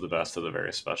specialist is the best of the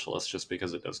various specialists just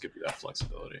because it does give you that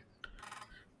flexibility.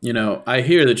 I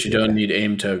hear that you don't need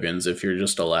aim tokens if you're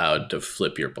just allowed to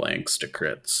flip your blanks to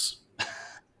crits.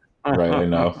 Right, I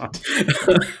know.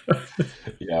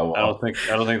 Yeah, well. I don't think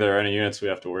there are any units we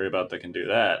have to worry about that can do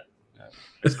that.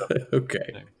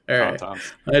 Okay. All right.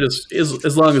 I just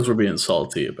as long as we're being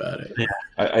salty about it. Yeah.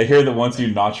 I hear that once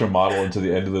you notch a model into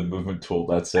the end of the movement tool,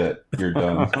 that's it. You're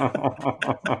done.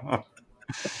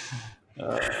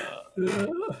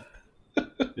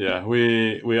 Yeah,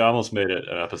 we almost made it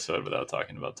an episode without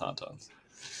talking about Tauntauns.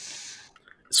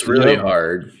 It's really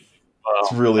hard. Well,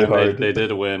 it's really hard. They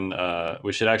did win.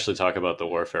 We should actually talk about the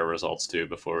Warfaire results too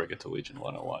before we get to Legion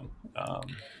 101.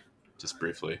 Just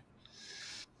briefly.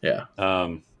 Yeah.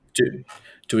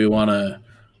 Do we want to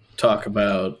talk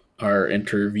about our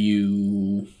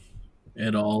interview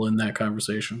at all in that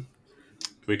conversation?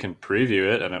 We can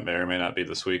preview it, and it may or may not be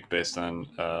this week based on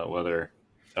whether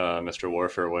Mr.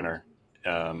 Warfaire winner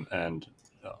and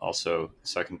also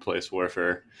second place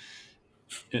Warfaire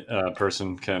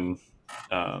person can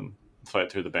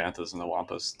fight through the Banthas and the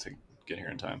Wampas to get here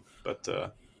in time.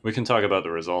 But we can talk about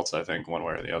the results, I think, one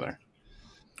way or the other.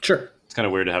 Sure. It's kind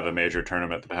of weird to have a major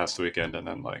tournament the past weekend and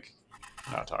then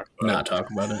not talk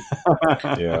about it.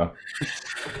 Yeah.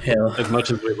 As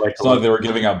much as we'd like to. It's not like they were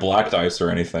giving out black dice or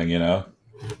anything,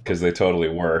 because they totally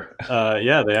were.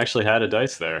 Yeah, they actually had a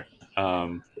dice there.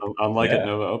 Unlike at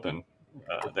Nova Open,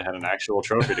 they had an actual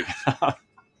trophy to give out.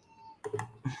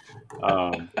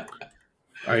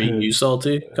 Are you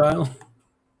salty, Kyle?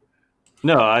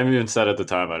 No, I even said at the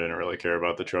time I didn't really care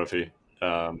about the trophy.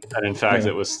 And in fact,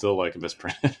 it was still like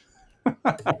misprinted.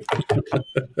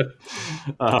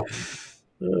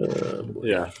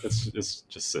 Yeah, it's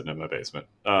just sitting in my basement.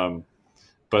 So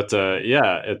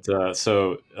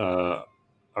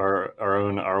our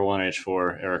own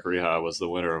R1H4 Eric Reha was the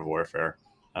winner of Warfare,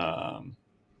 and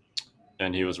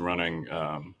he was running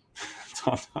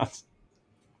Tauntauns.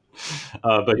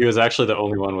 But he was actually the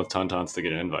only one with Tauntauns to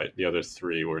get an invite. The other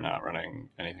 3 were not running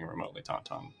anything remotely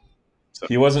Tauntaun. So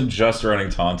he wasn't just running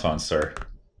Tauntauns, sir.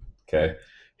 Okay,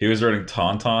 he was running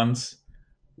Tauntauns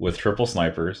with triple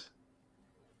snipers,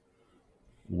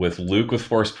 with Luke with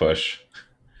force push,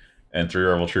 and 3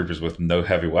 Rebel troopers with no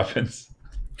heavy weapons.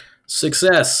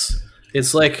 Success.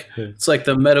 It's like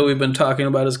the meta we've been talking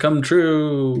about has come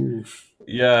true.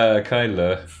 Yeah,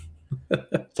 kinda.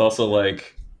 It's also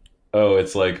like oh,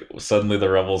 it's like suddenly the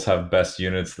rebels have best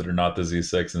units that are not the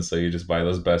Z6, and so you just buy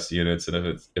those best units,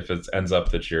 and if it ends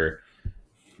up that you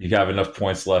have enough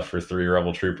points left for 3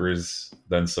 rebel troopers,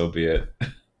 then so be it.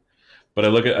 But I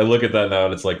look at that now,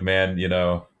 and it's like, man,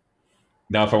 now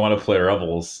if I want to play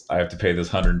rebels, I have to pay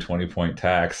this 120 point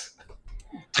tax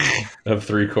of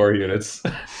 3 core units.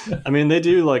 I mean, they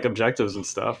do like objectives and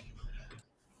stuff.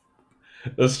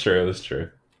 That's true. That's true.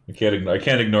 I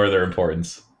can't ignore their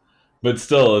importance. But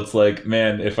still, it's like,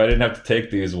 man, if I didn't have to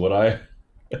take these, would I?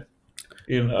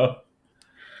 you know,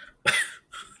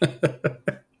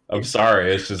 I'm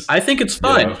sorry. It's just I think it's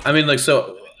fine. know. I mean, like,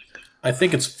 so I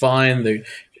think it's fine that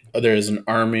there is an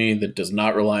army that does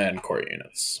not rely on core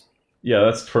units. Yeah,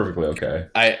 that's perfectly okay.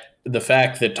 The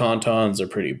fact that tauntauns are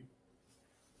pretty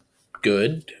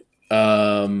good,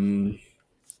 that's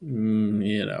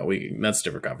a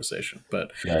different conversation.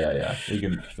 But Yeah. We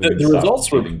can the stop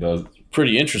results were beating those.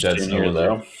 pretty interesting here,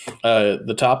 though.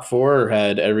 The top 4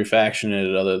 had every faction in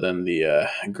it other than the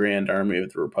Grand Army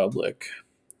of the Republic.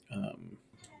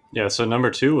 Yeah, so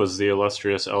number 2 was the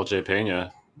illustrious LJ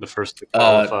Pena, the first to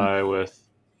qualify with.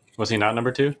 Was he not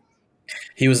number 2?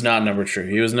 He was not number 2.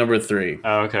 He was number 3.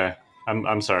 Oh, okay.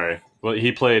 I'm sorry. Well,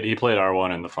 he played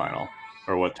R1 in the final,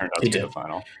 or what turned out to be the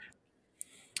final.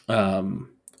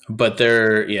 But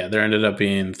there ended up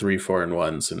being 3, 4, and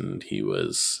 1s, and he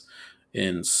was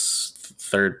in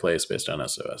 3rd place based on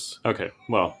SOS. Okay,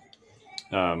 well,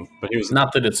 but he was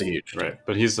not that it's a huge right,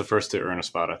 but he's the first to earn a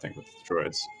spot, I think, with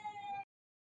droids.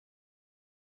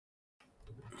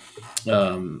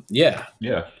 Yeah.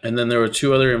 And then there were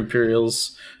 2 other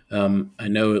Imperials. I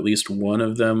know at least one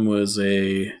of them was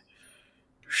a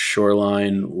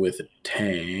shoreline with a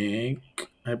tank,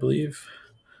 I believe.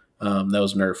 That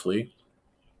was Nerfly.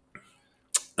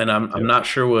 And I'm not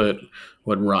sure what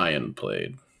Ryan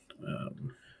played.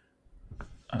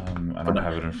 I don't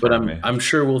have it in front of me. I'm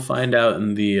sure we'll find out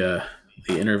in the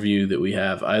interview that we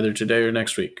have either today or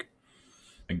next week.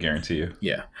 I guarantee you.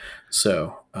 Yeah.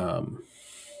 So,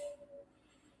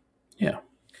 yeah.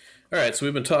 All right. So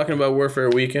we've been talking about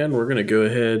Warfare Weekend. We're going to go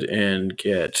ahead and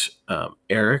get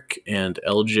Eric and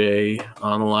LJ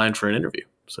on the line for an interview.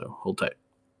 So hold tight.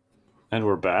 And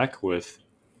we're back with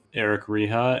Eric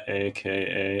Riha,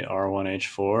 a.k.a.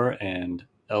 R1H4, and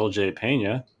LJ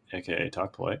Pena, a.k.a.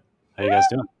 Talk Polite. How you guys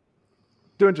doing?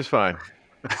 Doing just fine.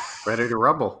 Ready to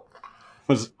rumble.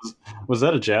 Was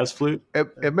that a jazz flute?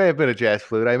 It may have been a jazz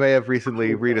flute. I may have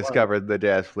recently rediscovered the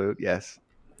jazz flute, yes.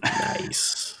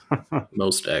 Nice.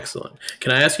 Most excellent.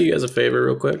 Can I ask you guys a favor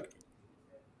real quick?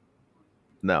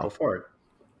 No. Go for it.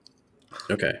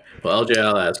 Okay. Well, LJ,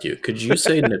 I'll ask you. Could you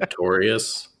say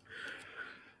Notorious?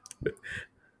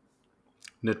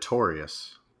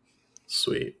 Notorious.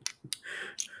 Sweet.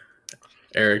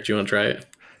 Eric, do you want to try it?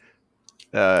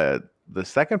 The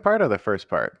second part or the first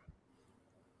part?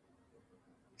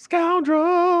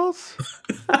 Scoundrels.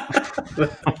 All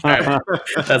right.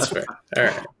 That's fair. All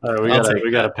right.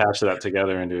 We gotta patch that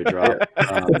together and do a drop.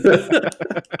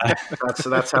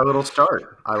 That's how it'll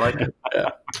start. I like it. Yeah.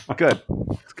 Good.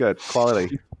 It's good.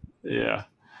 Quality. Yeah.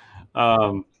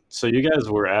 So you guys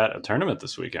were at a tournament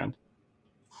this weekend.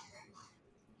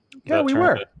 Yeah, we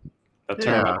were. That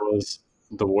tournament was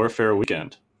the Warfare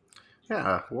Weekend.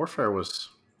 Yeah, Warfare was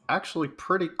actually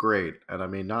pretty great. And I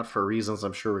mean, not for reasons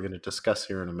I'm sure we're going to discuss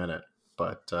here in a minute.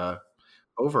 But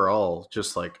overall,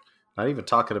 just like not even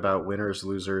talking about winners,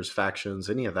 losers, factions,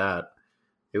 any of that.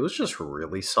 It was just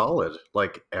really solid.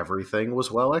 Like everything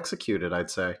was well executed, I'd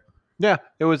say. Yeah,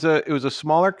 it was a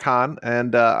smaller con,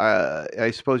 and I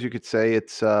suppose you could say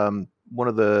it's one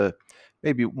of the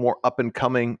maybe more up and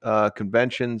coming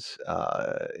conventions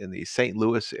in the St.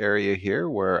 Louis area here,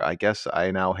 where I guess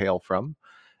I now hail from.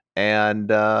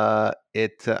 And I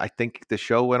think the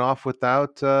show went off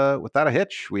without a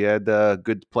hitch. We had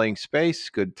good playing space,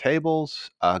 good tables,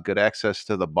 good access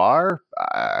to the bar.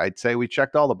 I'd say we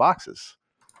checked all the boxes.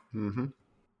 Mm-hmm.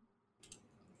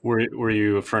 Were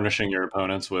you furnishing your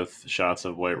opponents with shots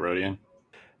of White Rhodian?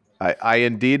 I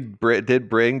indeed did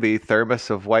bring the thermos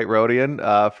of White Rhodian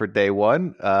for day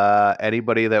one.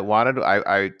 Anybody that wanted,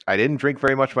 I didn't drink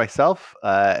very much myself,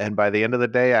 and by the end of the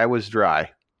day, I was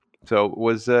dry. So it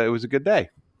was a good day.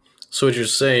 So what you're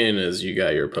saying is you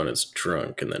got your opponents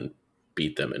drunk and then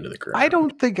beat them into the ground. I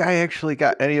don't think I actually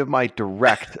got any of my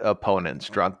direct opponents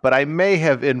drunk, but I may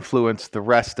have influenced the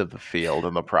rest of the field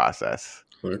in the process.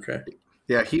 Okay.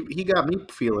 Yeah, he got me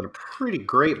feeling pretty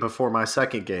great before my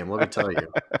second game, let me tell you.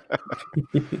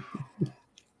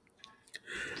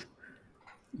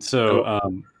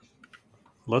 So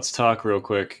let's talk real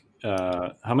quick.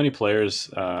 How many players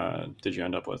did you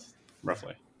end up with,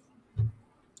 roughly?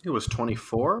 It was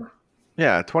 24.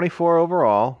 Yeah, 24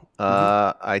 overall.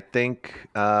 I think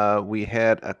we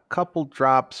had a couple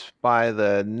drops by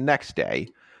the next day,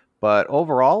 but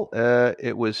overall,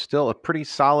 it was still a pretty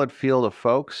solid field of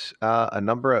folks.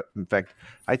 In fact,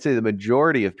 I'd say the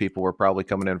majority of people were probably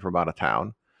coming in from out of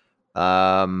town.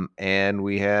 And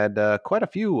we had quite a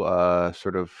few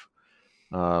sort of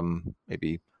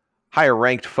maybe higher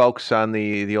ranked folks on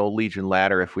the old Legion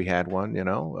ladder, if we had one,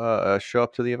 show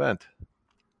up to the event.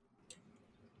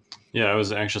 Yeah, I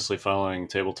was anxiously following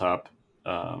tabletop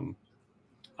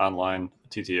online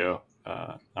TTO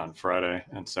on Friday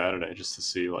and Saturday just to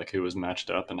see like who was matched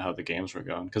up and how the games were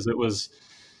going, because it was,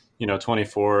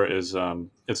 24 is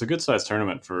it's a good sized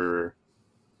tournament for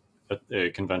a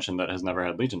convention that has never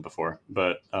had Legion before,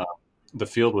 but the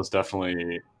field was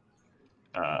definitely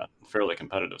fairly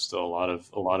competitive. Still,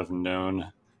 a lot of known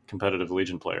competitive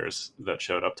Legion players that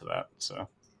showed up to that. So,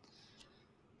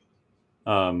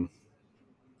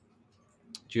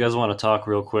 do you guys want to talk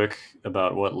real quick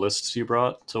about what lists you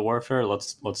brought to Warfare?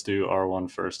 Let's do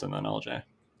R1 first, and then LJ.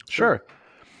 Sure.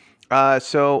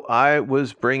 So I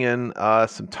was bringing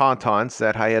some Tauntauns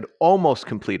that I had almost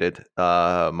completed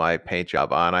my paint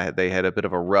job on. They had a bit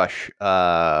of a rush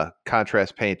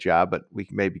contrast paint job, but we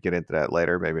can maybe get into that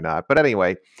later, maybe not. But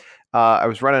anyway, I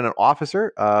was running an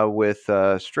officer with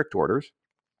strict orders.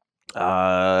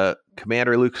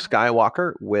 Commander Luke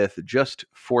Skywalker with just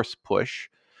force push.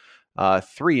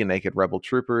 3 naked rebel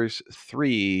troopers,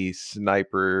 3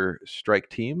 sniper strike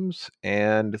teams,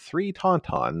 and 3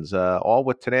 tauntauns, all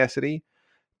with tenacity,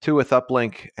 2 with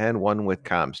uplink, and 1 with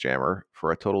comms jammer,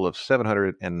 for a total of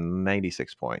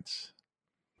 796 points.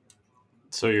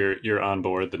 So you're on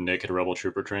board the naked rebel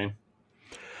trooper train?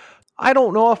 I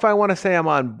don't know if I want to say I'm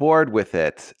on board with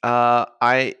it.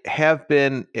 I have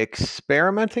been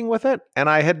experimenting with it, and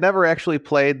I had never actually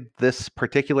played this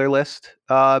particular list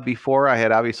before. I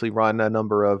had obviously run a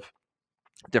number of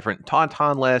different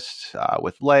Tauntaun lists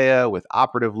with Leia, with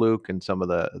Operative Luke, and some of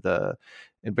the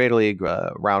Invader League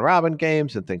round robin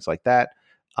games and things like that.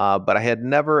 But I had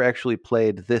never actually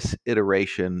played this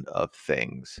iteration of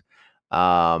things,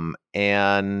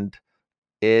 and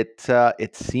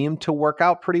it seemed to work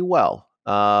out pretty well.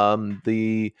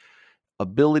 The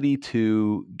ability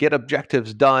to get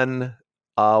objectives done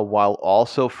while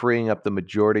also freeing up the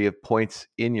majority of points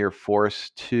in your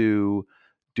force to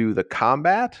do the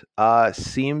combat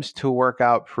seems to work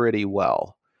out pretty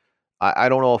well. I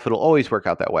don't know if it'll always work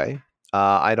out that way.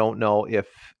 I don't know if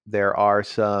there are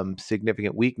some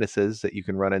significant weaknesses that you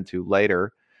can run into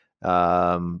later.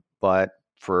 But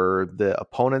for the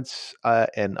opponents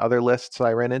and other lists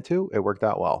I ran into, it worked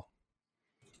out well.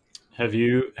 Have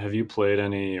you played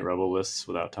any rebel lists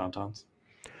without tauntauns?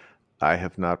 I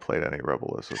have not played any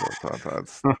rebel lists without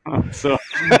tauntauns. so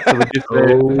would you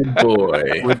say, oh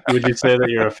boy, would you say that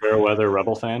you're a fair weather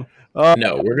rebel fan?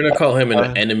 No, we're gonna call him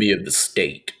an enemy of the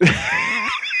state.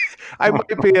 I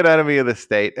might be an enemy of the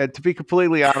state. And to be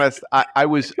completely honest, I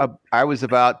was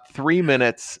about 3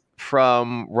 minutes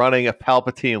from running a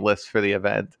Palpatine list for the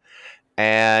event,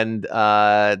 and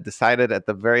decided at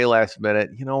the very last minute,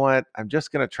 you know what? I'm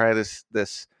just going to try this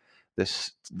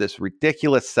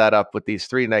ridiculous setup with these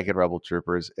 3 naked rebel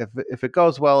troopers. If it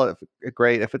goes well,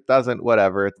 great. If it doesn't,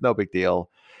 whatever. It's no big deal.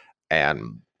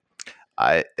 And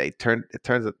it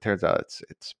turns out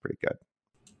it's pretty good.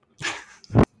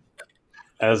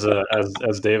 As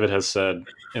David has said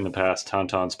in the past,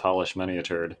 tauntauns polish many a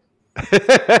turd.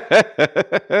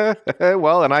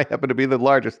 Well, and I happen to be the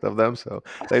largest of them, so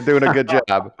they're doing a good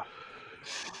job.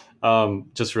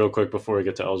 Just real quick before we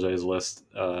get to LJ's list,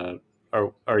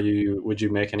 would you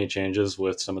make any changes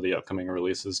with some of the upcoming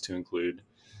releases to include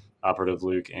Operative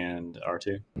Luke and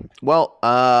R2? Well,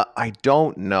 I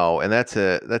don't know, and that's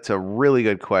a really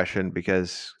good question,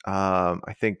 because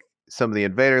I think some of the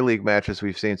Invader League matches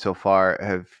we've seen so far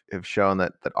have shown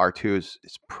that R2 is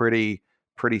pretty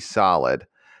solid.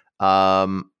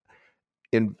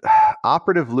 In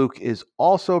Operative Luke is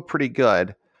also pretty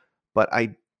good, but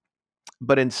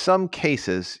in some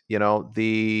cases,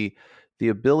 the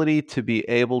ability to be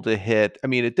able to hit, I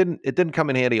mean, it didn't come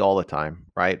in handy all the time,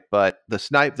 right? But the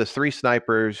 3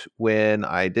 snipers, when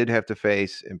I did have to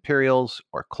face Imperials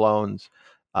or clones,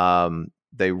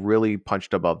 they really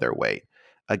punched above their weight.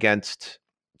 Against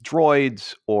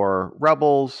droids or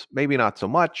rebels, maybe not so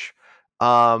much.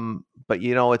 But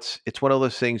it's one of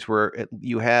those things where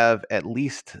you have at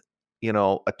least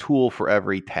a tool for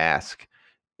every task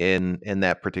in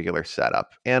that particular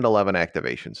setup, and 11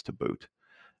 activations to boot.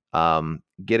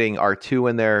 Getting R2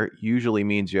 in there usually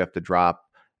means you have to drop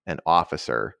an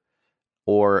officer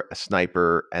or a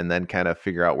sniper and then kind of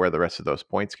figure out where the rest of those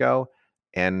points go.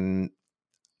 And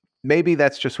maybe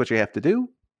that's just what you have to do.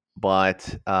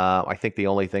 But I think the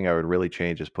only thing I would really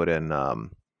change is put in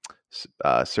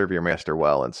serve your master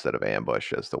well instead of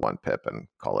ambush as the 1 pip and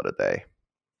call it a day.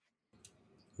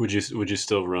 Would you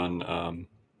still run?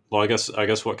 Well, I guess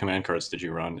what command cards did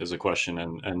you run is a question,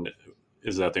 and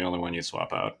is that the only one you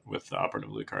swap out with the operative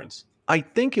blue cards? I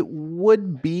think it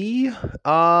would be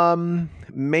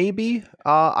maybe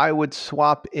I would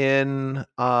swap in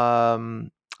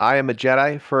I Am a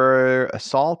Jedi for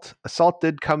Assault. Assault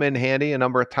did come in handy a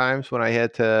number of times when I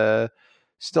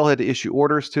still had to issue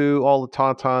orders to all the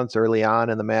Tauntauns early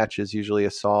on in the matches, usually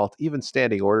Assault. Even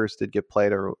standing orders did get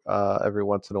played every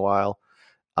once in a while.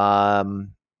 I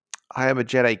Am a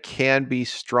Jedi can be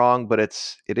strong, but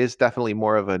it is definitely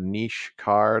more of a niche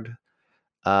card.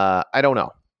 I don't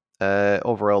know.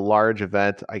 Over a large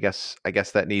event, I guess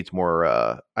that needs more.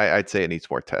 I'd say it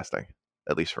needs more testing,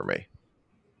 at least for me.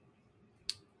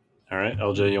 All right,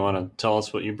 LJ, you want to tell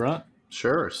us what you brought?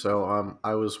 Sure. So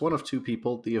I was one of 2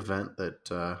 people at the event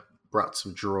that brought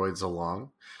some droids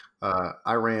along.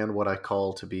 I ran what I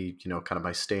call to be, kind of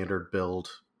my standard build.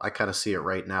 I kind of see it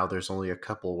right now. There's only a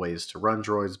couple ways to run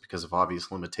droids because of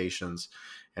obvious limitations.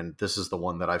 And this is the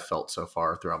one that I've felt so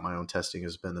far throughout my own testing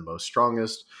has been the most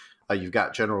strongest. You've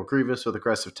got General Grievous with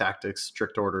aggressive tactics,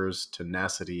 strict orders,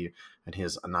 tenacity, and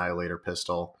his Annihilator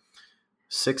pistol.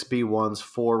 6 B1s,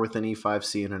 4 with an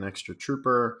E5C and an extra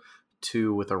trooper,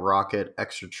 2 with a rocket,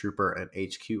 extra trooper, and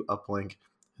HQ uplink.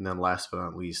 And then last but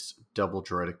not least, double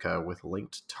droidica with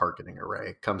linked targeting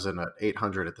array. Comes in at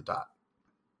 800 at the dot.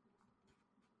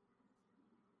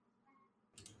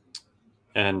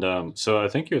 And so I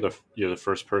think you're the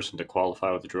first person to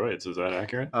qualify with the droids. Is that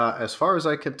accurate? As far as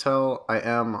I can tell, I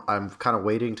am. I'm kind of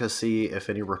waiting to see if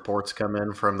any reports come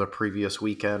in from the previous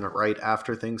weekend right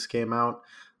after things came out.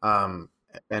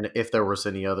 And if there was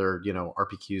any other,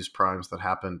 RPQs primes that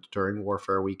happened during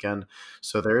Warfare weekend.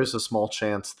 So there is a small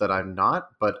chance that I'm not,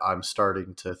 but I'm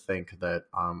starting to think that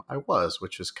I was,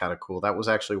 which is kind of cool. That was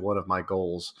actually one of my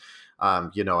goals.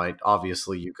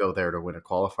 Obviously you go there to win a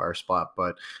qualifier spot,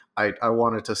 but I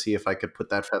wanted to see if I could put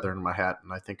that feather in my hat,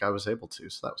 and I think I was able to.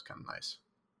 So that was kind of nice.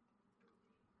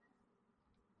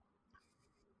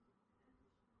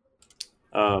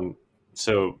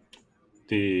 So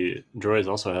the droids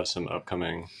also have some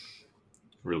upcoming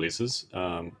releases.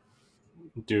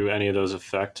 Do any of those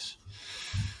affect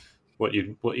what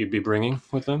you'd be bringing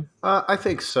with them? I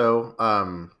think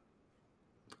so.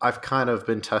 I've kind of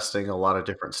been testing a lot of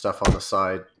different stuff on the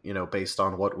side, based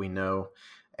on what we know.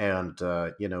 And,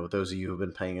 those of you who've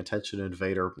been paying attention to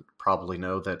Invader probably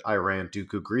know that I ran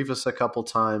Dooku Grievous a couple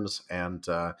times. And,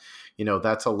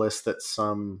 that's a list that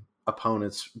some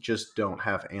opponents just don't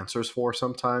have answers for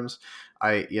sometimes.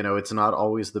 It's not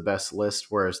always the best list,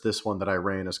 whereas this one that I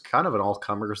ran is kind of an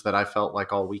all-comers that I felt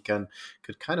like all weekend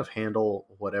could kind of handle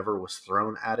whatever was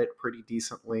thrown at it pretty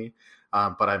decently.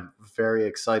 But I'm very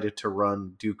excited to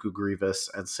run Dooku Grievous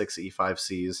and 6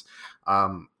 E5Cs.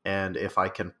 And if I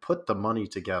can put the money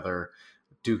together,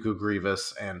 Dooku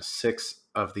Grievous and 6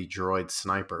 of the droid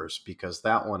snipers, because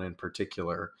that one in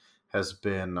particular has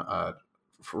been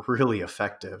really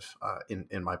effective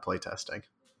in my playtesting.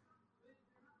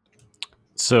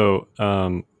 So,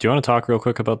 do you want to talk real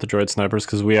quick about the droid snipers?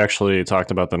 Because we actually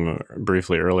talked about them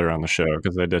briefly earlier on the show,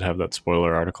 because they did have that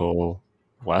spoiler article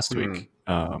last week.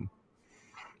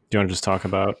 Do you want to just talk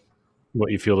about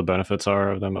what you feel the benefits are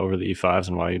of them over the E5s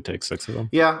and why you'd take 6 of them?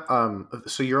 Yeah.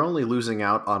 So you're only losing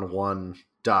out on 1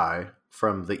 die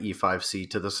from the E5C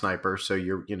to the sniper. So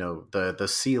the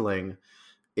ceiling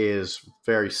is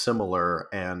very similar.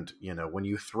 And, when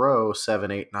you throw 7,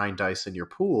 8, 9 dice in your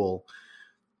pool,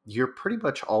 you're pretty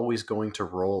much always going to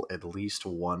roll at least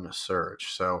 1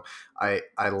 surge. So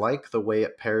I like the way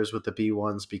it pairs with the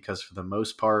B1s, because for the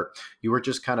most part, you were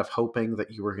just kind of hoping that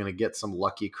you were going to get some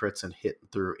lucky crits and hit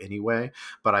through anyway.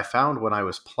 But I found when I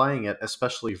was playing it,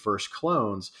 especially versus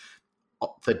clones,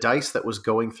 the dice that was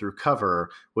going through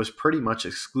cover was pretty much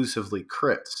exclusively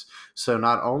crits. So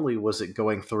not only was it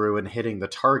going through and hitting the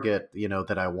target,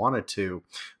 that I wanted to,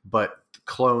 but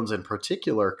clones in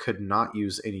particular could not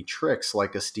use any tricks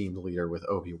like Esteemed Leader with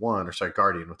Obi-Wan,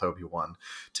 Guardian with Obi-Wan,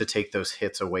 to take those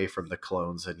hits away from the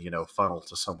clones and, funnel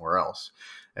to somewhere else.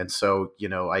 And so,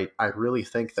 I really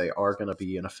think they are going to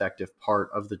be an effective part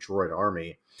of the droid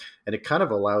army. And it kind of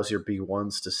allows your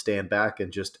B1s to stand back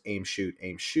and just aim,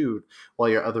 shoot, while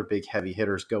your other big heavy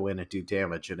hitters go in and do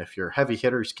damage. And if your heavy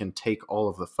hitters can take all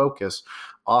of the focus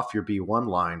off your B1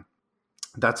 line,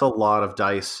 that's a lot of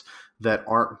dice that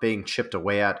aren't being chipped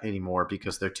away at anymore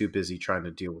because they're too busy trying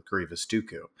to deal with Grievous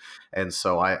Dooku. And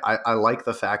so I like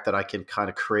the fact that I can kind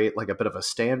of create like a bit of a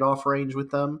standoff range with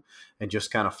them and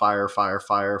just kind of fire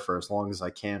for as long as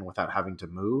I can without having to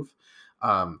move.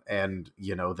 And,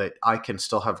 that I can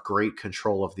still have great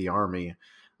control of the army,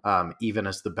 even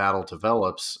as the battle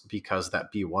develops, because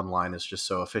that B1 line is just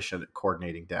so efficient at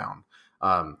coordinating down.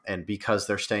 And because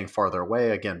they're staying farther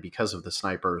away, again, because of the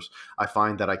snipers, I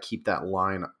find that I keep that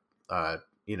line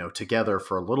together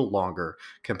for a little longer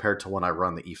compared to when I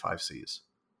run the E5Cs.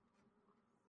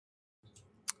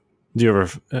 Do you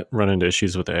ever run into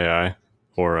issues with AI,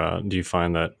 or do you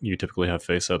find that you typically have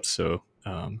face-ups, so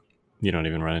you don't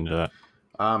even run into that?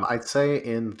 I'd say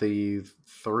in the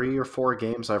 3 or 4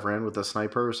 games I've ran with the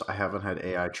snipers, I haven't had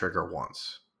AI trigger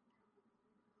once.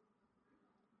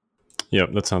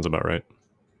 Yep, that sounds about right.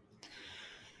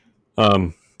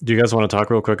 Do you guys want to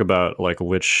talk real quick about like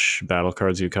which battle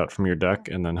cards you cut from your deck,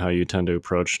 and then how you tend to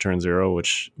approach turn 0,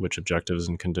 which objectives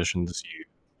and conditions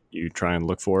you try and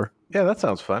look for? Yeah, that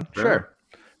sounds fun. Sure.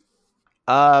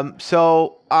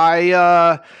 So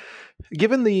I,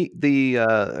 given the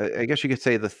I guess you could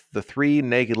say the 3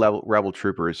 naked rebel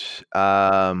troopers,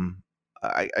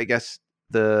 I guess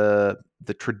the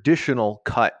traditional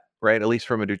cut, right, at least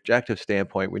from an objective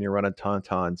standpoint, when you're running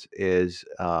tauntauns, is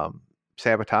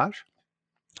sabotage.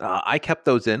 I kept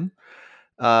those in.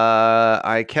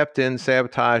 I kept in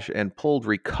sabotage and pulled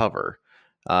recover.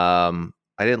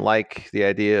 I didn't like the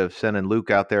idea of sending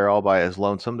Luke out there all by his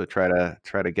lonesome to try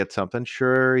to get something.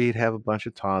 Sure, he'd have a bunch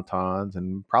of tauntauns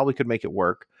and probably could make it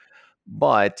work,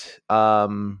 but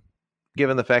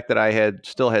given the fact that I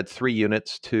still had 3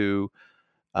 units to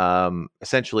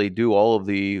essentially do all of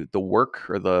the work,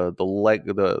 or the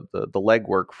leg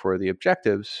work for the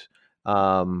objectives,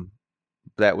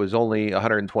 that was only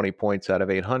 120 points out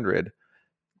of 800.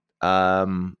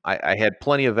 I had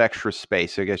plenty of extra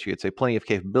space, I guess you could say, plenty of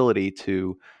capability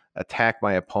to attack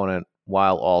my opponent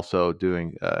while also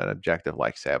doing an objective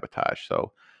like sabotage.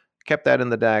 So kept that in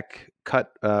the deck,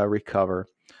 cut recover,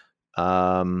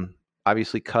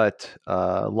 obviously cut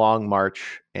long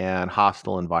march and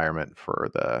hostile environment for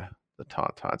the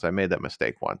tauntauns. I made that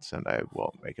mistake once and I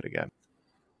won't make it again.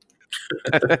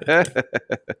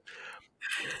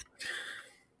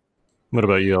 What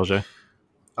about you, LJ?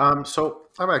 So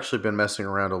I've actually been messing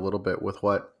around a little bit with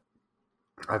what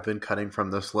I've been cutting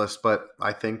from this list, but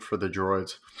I think for the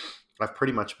droids, I've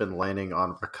pretty much been landing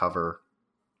on recover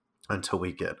until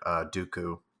we get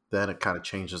Dooku. Then it kind of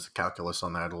changes the calculus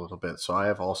on that a little bit. So I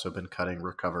have also been cutting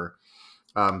recover,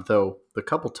 though the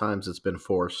couple times it's been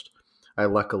forced, I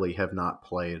luckily have not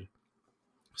played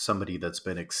somebody that's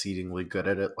been exceedingly good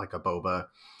at it, like a Boba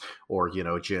or,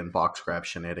 Jin box grab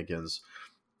shenanigans.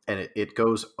 And it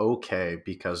goes okay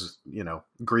because,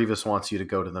 Grievous wants you to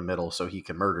go to the middle so he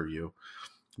can murder you.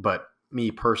 But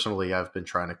me personally, I've been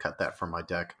trying to cut that from my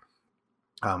deck.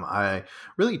 I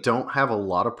really don't have a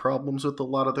lot of problems with a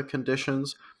lot of the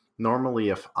conditions. Normally,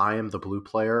 if I am the blue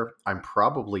player, I'm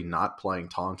probably not playing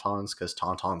Tauntauns because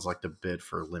Tauntauns like to bid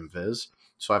for Lim Vis.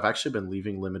 So I've actually been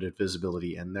leaving limited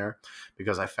visibility in there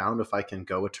because I found if I can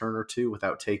go a turn or two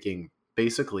without taking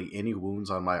basically any wounds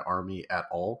on my army at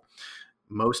all,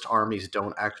 most armies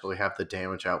don't actually have the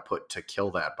damage output to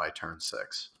kill that by turn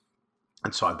 6.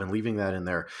 And so I've been leaving that in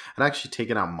there and actually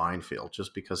taking out Minefield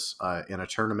just because in a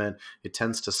tournament, it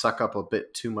tends to suck up a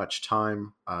bit too much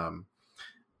time.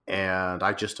 And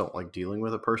I just don't like dealing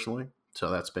with it personally. So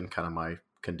that's been kind of my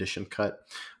condition cut.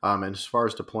 And as far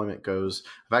as deployment goes,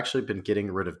 I've actually been getting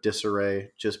rid of Disarray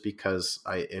just because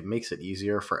it makes it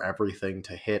easier for everything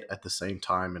to hit at the same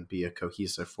time and be a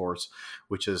cohesive force,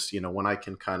 which is, when I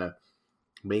can kind of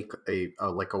make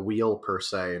a wheel per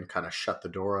se and kind of shut the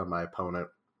door on my opponent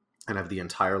and have the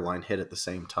entire line hit at the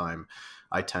same time,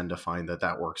 I tend to find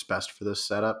that works best for this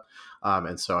setup.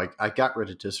 And so I got rid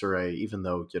of Disarray, even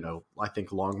though, I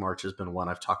think Long March has been one.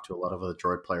 I've talked to a lot of other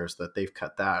droid players that they've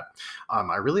cut that.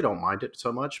 I really don't mind it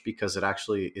so much because it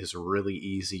actually is really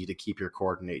easy to keep your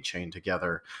coordinate chain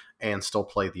together and still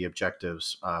play the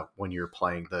objectives when you're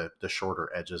playing the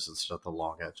shorter edges instead of the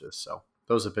long edges. So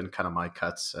those have been kind of my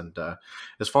cuts. And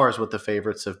as far as what the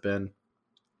favorites have been,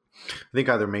 I think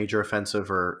either major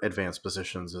offensive or advanced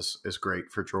positions is great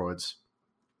for droids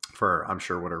for, I'm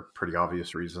sure, what are pretty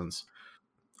obvious reasons.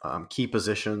 Key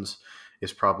positions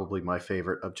is probably my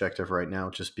favorite objective right now,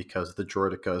 just because the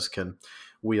droidicas can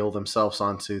wheel themselves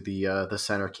onto the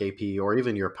center KP or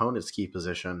even your opponent's key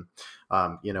position,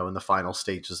 in the final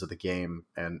stages of the game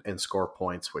and score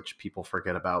points, which people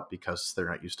forget about because they're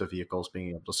not used to vehicles being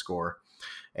able to score.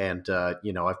 And,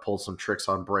 I've pulled some tricks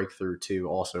on breakthrough too,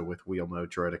 also with wheel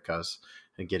mode droidicas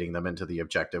and getting them into the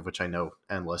objective, which I know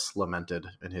Endless lamented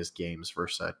in his games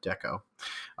versus Deco.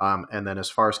 And then as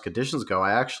far as conditions go,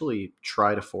 I actually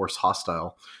try to force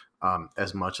hostile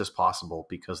as much as possible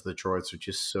because the droids are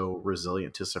just so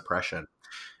resilient to suppression.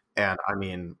 And I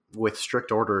mean, with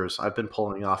strict orders, I've been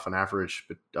pulling off an average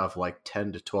of like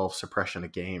 10 to 12 suppression a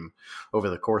game over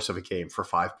the course of a game for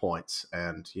 5 points.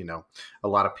 And, a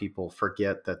lot of people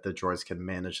forget that the droids can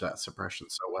manage that suppression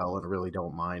so well and really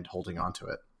don't mind holding on to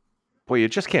it. Boy, you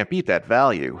just can't beat that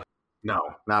value. No,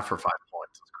 not for 5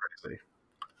 points. It's crazy.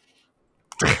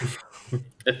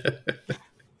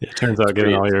 It turns out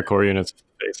getting all your core units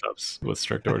face-ups with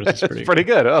strict orders is pretty pretty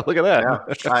good. Oh, look at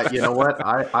that. Yeah. You know what?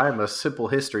 I'm a simple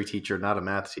history teacher, not a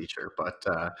math teacher, but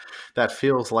that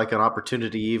feels like an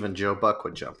opportunity even Joe Buck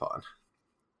would jump on.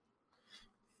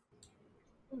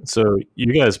 So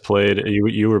you guys played,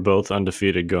 you were both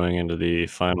undefeated going into the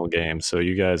final game. So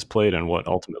you guys played in what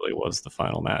ultimately was the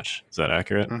final match. Is that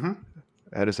accurate? Mm-hmm.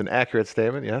 That is an accurate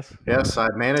statement, yes. Yes, I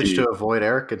managed to avoid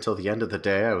Eric until the end of the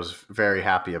day. I was very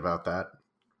happy about that.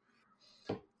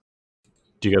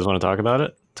 Do you guys want to talk about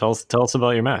it? Tell us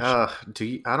about your match. I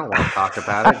don't want to talk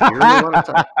about it. Do you really want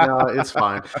to talk? No, it's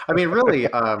fine. I mean,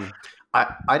 really,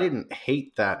 I didn't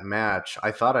hate that match.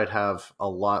 I thought I'd have a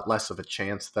lot less of a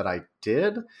chance than I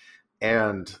did.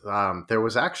 And there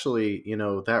was actually,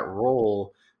 that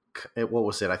roll, what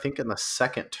was it? I think in the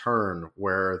second turn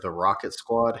where the rocket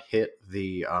squad hit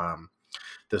the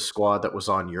squad that was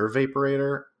on your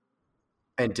Vaporator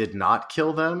and did not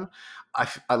kill them. I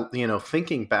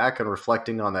thinking back and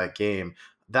reflecting on that game,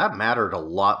 that mattered a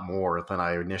lot more than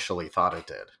I initially thought it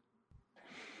did.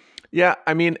 Yeah,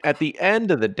 I mean, at the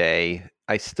end of the day,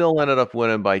 I still ended up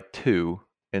winning by 2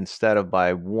 instead of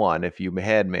by 1 if you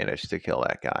had managed to kill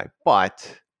that guy.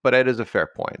 But it is a fair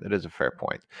point. It is a fair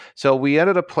point. So we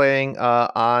ended up playing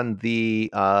on the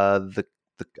I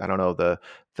don't know, the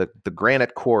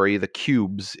granite quarry, the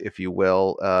cubes, if you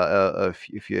will.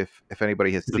 If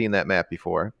anybody has seen that map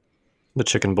before. The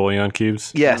chicken bouillon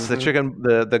cubes. Yes,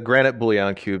 mm-hmm. the granite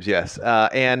bouillon cubes. Yes,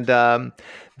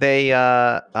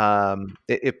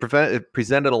 it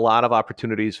presented a lot of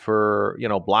opportunities for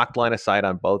blocked line of sight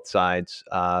on both sides.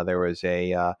 There was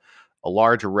a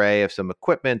large array of some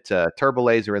equipment, turbo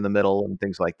laser in the middle, and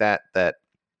things like that. That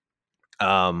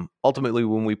ultimately,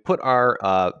 when we put our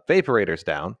vaporators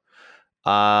down,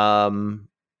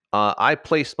 I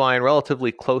placed mine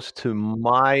relatively close to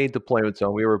my deployment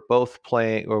zone. We were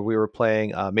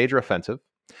playing major offensive,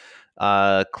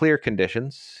 clear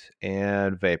conditions,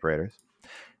 and vaporators.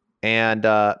 And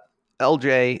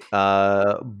LJ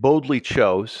boldly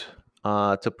chose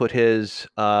to put his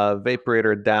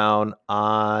vaporator down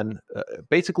on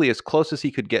basically as close as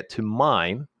he could get to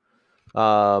mine,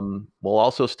 while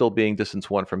also still being distance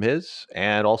 1 from his,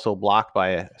 and also blocked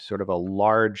by a sort of a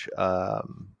large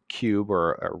cube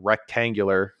or a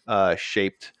rectangular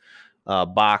shaped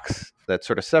box that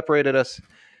sort of separated us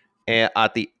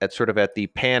at the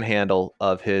panhandle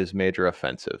of his major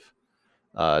offensive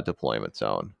deployment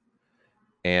zone.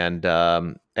 And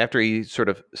after he sort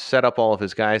of set up all of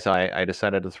his guys, I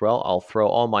decided to I'll throw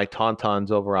all my tauntauns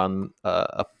over on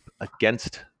up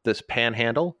against this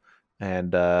panhandle.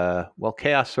 And,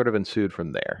 chaos sort of ensued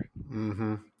from there.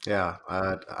 Mm-hmm. Yeah,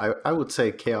 I would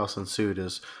say chaos ensued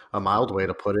is a mild way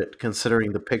to put it,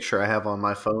 considering the picture I have on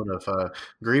my phone of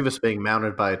Grievous being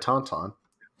mounted by a tauntaun.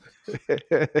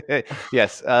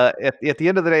 Yes. At the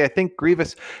end of the day, I think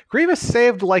Grievous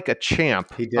saved like a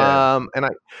champ. He did. And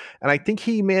I think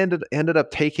he ended up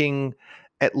taking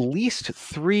at least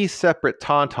 3 separate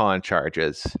tauntaun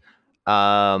charges.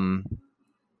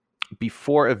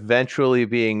 Before eventually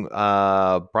being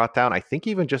brought down, I think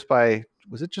even just by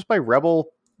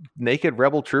naked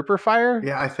rebel trooper fire?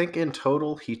 Yeah, I think in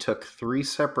total he took 3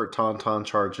 separate tauntaun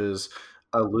charges,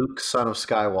 a Luke son of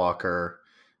Skywalker,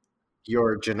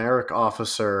 your generic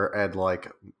officer, and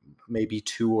like maybe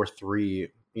 2 or 3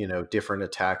 different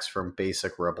attacks from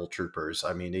basic rebel troopers.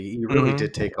 I mean, he really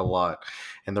did take a lot.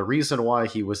 And the reason why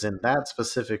he was in that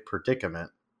specific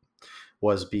predicament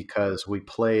was because we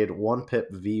played 1 pip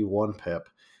v 1 pip,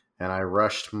 and I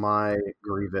rushed my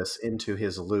Grievous into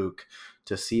his Luke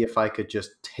to see if I could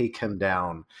just take him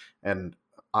down. And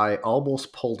I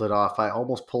almost pulled it off. I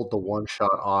almost pulled the 1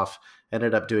 shot off,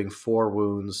 ended up doing 4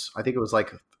 wounds. I think it was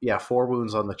 4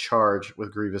 wounds on the charge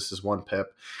with Grievous's 1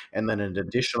 pip, and then an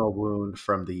additional wound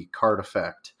from the card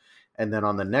effect. And then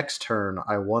on the next turn,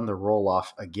 I won the roll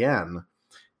off again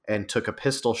and took a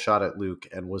pistol shot at Luke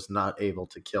and was not able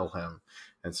to kill him.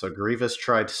 And so Grievous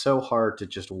tried so hard to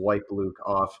just wipe Luke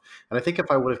off. And I think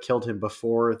if I would have killed him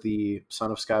before the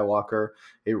Son of Skywalker,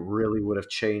 it really would have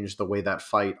changed the way that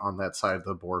fight on that side of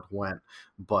the board went.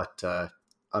 But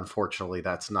unfortunately,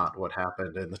 that's not what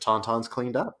happened. And the Tauntauns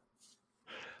cleaned up.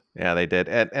 Yeah, they did.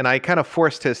 And I kind of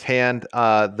forced his hand.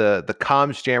 The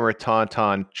comms jammer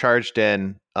Tauntaun charged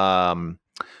in turn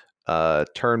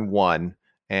one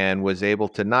and was able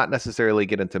to not necessarily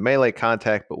get into melee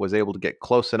contact, but was able to get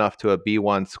close enough to a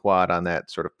B1 squad on that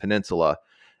sort of peninsula.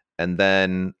 And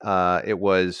then it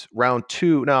was round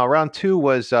two. No, round two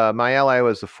was my ally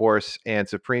was the Force and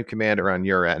Supreme Commander on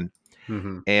your end.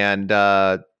 Mm-hmm.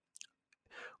 And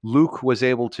Luke was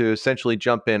able to essentially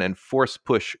jump in and force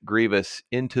push Grievous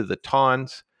into the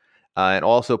Tawns, and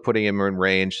also putting him in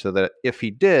range so that if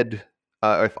he did,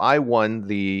 if I won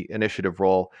the initiative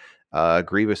roll,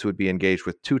 Grievous would be engaged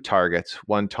with two targets,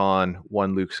 one Taun,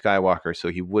 one Luke Skywalker, so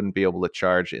he wouldn't be able to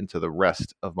charge into the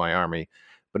rest of my army.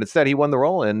 But instead, he won the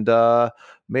roll and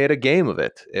made a game of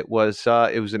it. It was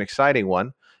an exciting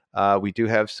one. We do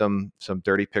have some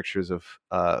dirty pictures of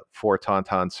 4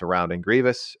 Tauntauns surrounding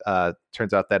Grievous.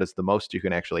 Turns out that is the most you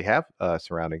can actually have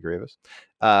surrounding Grievous.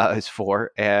 Is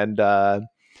 4, and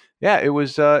yeah, it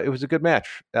was a good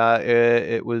match.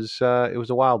 It was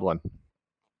a wild one.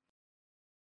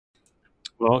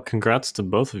 Well, congrats to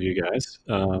both of you guys.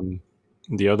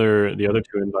 The other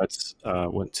two invites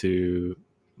went to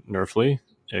Nerfly,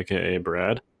 aka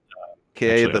Brad.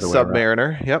 Okay, the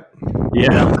Submariner. Yep.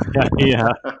 Yeah.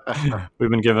 We've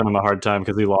been giving him a hard time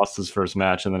because he lost his first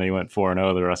match and then he went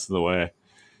 4-0 the rest of the way.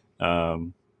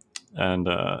 And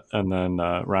then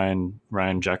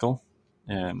Ryan Jekyll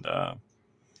and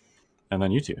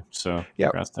then you two. So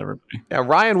congrats to everybody. Yeah,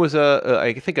 Ryan was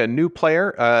I think a new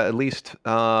player, at least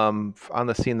on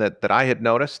the scene that I had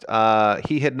noticed.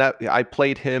 I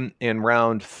played him in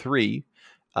round 3,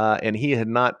 and he had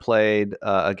not played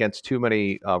against too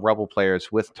many Rebel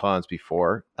players with Tawns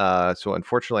before. So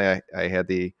unfortunately,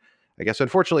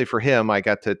 unfortunately for him, I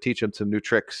got to teach him some new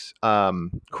tricks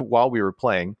while we were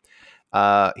playing.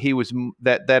 He was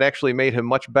that actually made him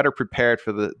much better prepared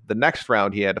for the next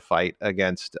round he had to fight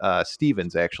against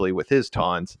Stevens, actually, with his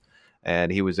Tawns,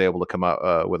 and he was able to come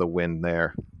out with a win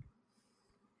there.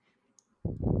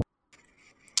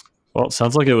 Well, it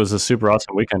sounds like it was a super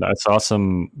awesome weekend. I saw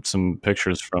some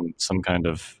pictures from some kind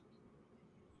of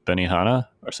Benihana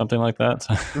or something like that.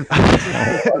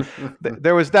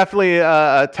 There was definitely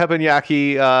a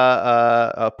teppanyaki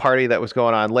party that was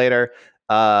going on later.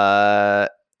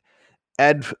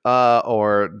 Ed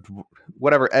or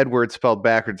whatever Edward spelled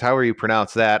backwards, however you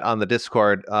pronounce that, on the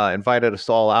Discord, invited us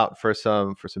all out for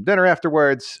some dinner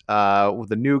afterwards.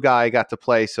 The new guy got to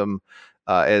play some,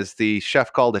 as the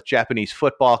chef called it, Japanese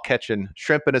football, catching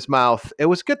shrimp in his mouth. It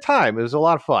was a good time. It was a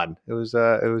lot of fun. It was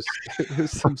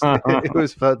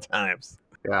fun times.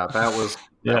 Yeah, that was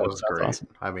great. Awesome.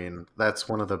 I mean, that's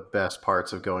one of the best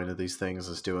parts of going to these things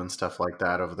is doing stuff like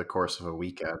that over the course of a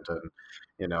weekend, and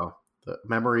the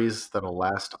memories that'll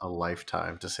last a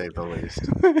lifetime, to say the least.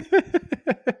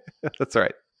 That's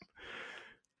right.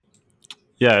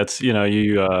 Yeah, it's you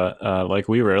like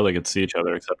we rarely get to see each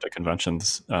other except at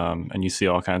conventions, and you see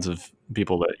all kinds of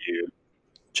people that you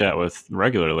chat with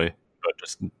regularly, but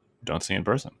just don't see in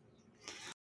person.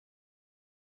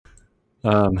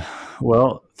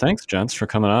 Well, thanks, gents, for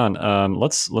coming on.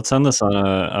 Let's end this on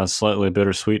a slightly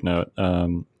bittersweet note.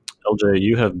 LJ,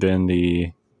 you have been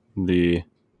the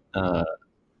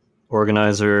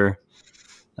organizer,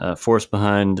 force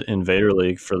behind Invader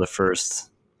League for the first.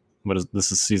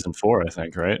 This is season 4, I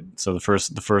think, right? So the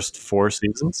first 4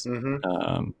 seasons.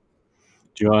 Mm-hmm.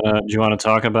 Do you want to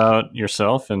talk about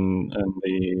yourself and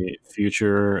the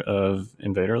future of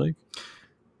Invader League?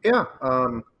 Yeah.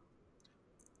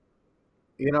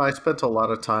 I spent a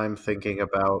lot of time thinking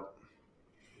about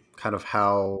kind of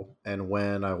how and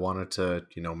when I wanted to,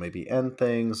 maybe end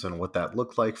things and what that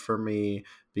looked like for me,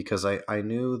 because I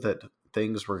knew that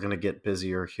things were going to get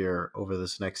busier here over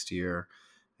this next year.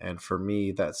 And for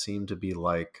me, that seemed to be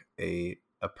like a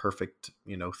perfect,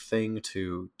 thing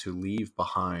to leave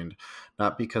behind,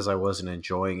 not because I wasn't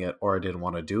enjoying it or I didn't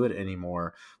want to do it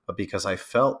anymore, but because I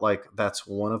felt like that's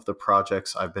one of the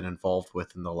projects I've been involved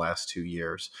with in the last 2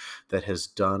 years that has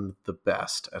done the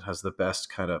best and has the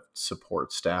best kind of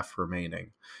support staff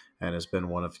remaining, and has been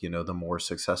one of, the more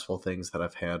successful things that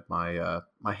I've had my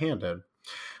hand in.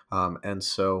 And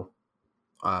so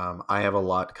I have a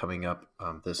lot coming up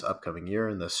this upcoming year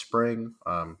in the spring.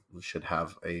 We should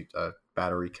have a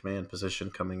battery command position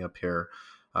coming up here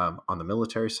on the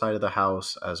military side of the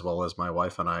house, as well as my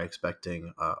wife and I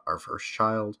expecting our first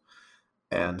child.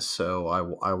 And so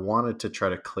I wanted to try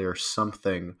to clear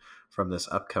something from this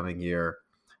upcoming year.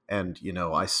 And,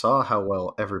 I saw how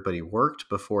well everybody worked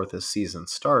before this season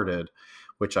started,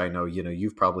 which I know,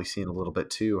 you've probably seen a little bit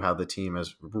too, how the team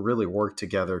has really worked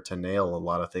together to nail a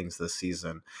lot of things this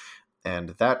season. And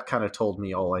that kind of told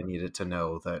me all I needed to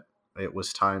know, that it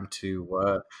was time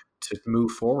to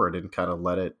move forward and kind of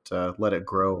let it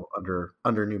grow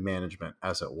under new management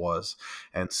as it was.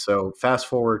 And so fast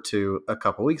forward to a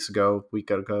couple weeks ago,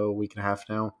 week and a half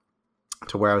now,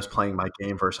 to where I was playing my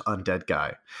game versus Undead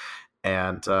Guy.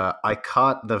 And I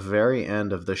caught the very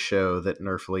end of the show that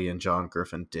Nerf Lee and John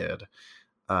Griffin did,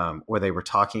 where they were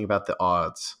talking about the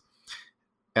odds.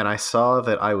 And I saw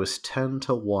that I was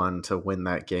 10-1 to win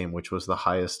that game, which was the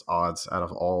highest odds out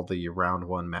of all the round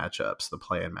one matchups, the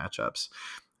play-in matchups.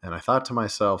 And I thought to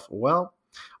myself, well,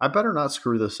 I better not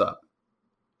screw this up.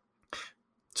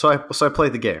 So I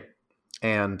played the game.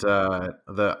 And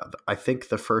I think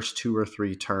the first 2 or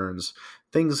 3 turns,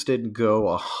 things didn't go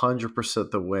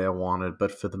 100% the way I wanted,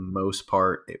 but for the most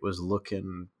part, it was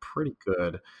looking pretty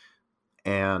good.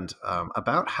 And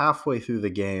about halfway through the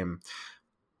game,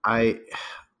 I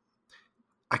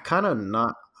kind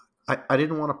of I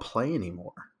didn't want to play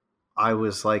anymore. I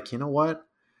was like, you know what?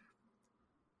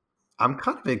 I'm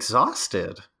kind of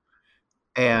exhausted.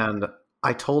 And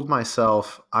I told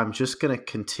myself, I'm just going to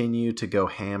continue to go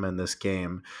ham in this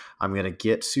game. I'm going to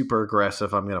get super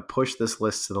aggressive. I'm going to push this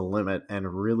list to the limit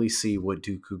and really see what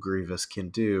Dooku Grievous can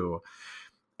do.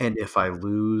 And if I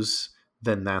lose,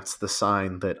 then that's the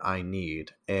sign that I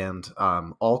need. And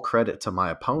all credit to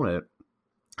my opponent.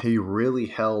 He really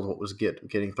held what was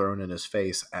getting thrown in his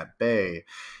face at bay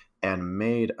and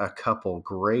made a couple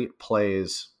great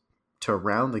plays to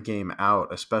round the game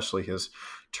out, especially his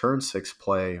turn 6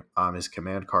 play, his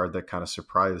command card that kind of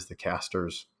surprised the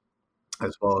casters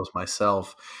as well as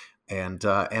myself. And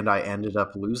I ended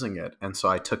up losing it. And so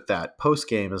I took that post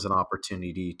game as an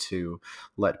opportunity to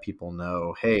let people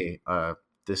know, hey,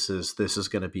 this is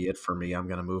going to be it for me. I'm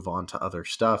going to move on to other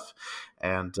stuff,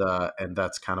 and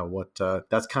that's kind of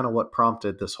what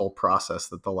prompted this whole process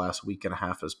that the last week and a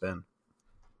half has been.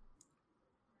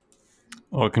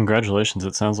 Well, congratulations!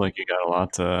 It sounds like you got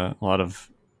a lot of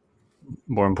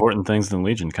more important things than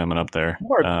Legion coming up there.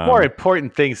 More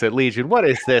important things than Legion. What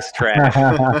is this,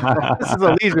 Trav? This is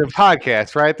a Legion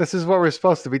podcast, right? This is what we're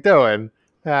supposed to be doing.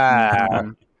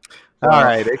 All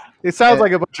right. It sounds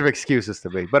like a bunch of excuses to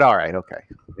me, but all right, okay.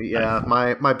 Yeah,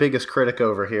 my biggest critic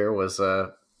over here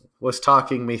was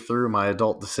talking me through my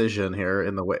adult decision here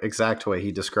in the exact way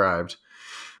he described.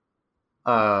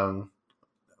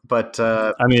 But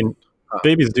I mean,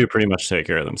 babies do pretty much take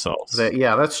care of themselves.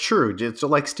 Yeah, that's true. It's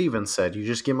like Steven said, you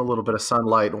just give them a little bit of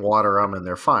sunlight and water them, and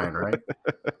they're fine, right?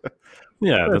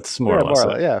 Yeah, that's more or less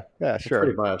it. Yeah, sure.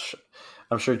 Pretty much.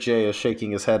 I'm sure Jay is shaking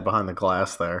his head behind the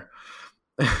glass there.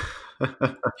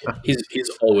 He's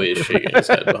always shaking his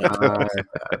head behind the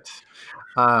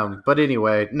glass. But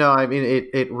anyway, no, I mean,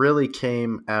 it really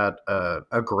came at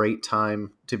a great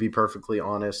time, to be perfectly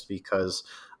honest, because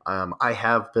I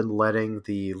have been letting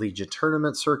the Legion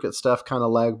tournament circuit stuff kind of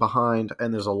lag behind,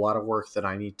 and there's a lot of work that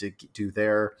I need to do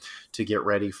there to get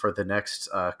ready for the next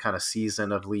kind of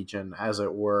season of Legion, as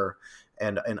it were,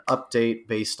 and an update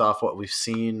based off what we've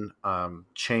seen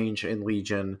change in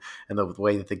Legion and the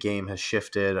way that the game has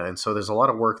shifted. And so there's a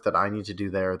lot of work that I need to do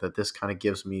there that this kind of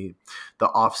gives me the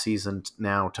off season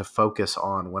now to focus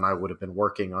on when I would have been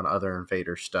working on other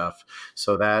Invader stuff.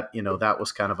 So that, that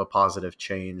was kind of a positive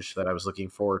change that I was looking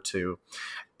forward to.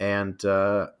 And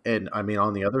I mean,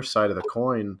 on the other side of the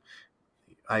coin,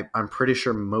 I'm pretty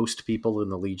sure most people in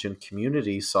the Legion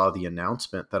community saw the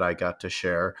announcement that I got to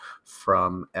share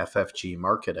from FFG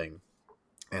Marketing.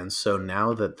 And so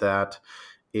now that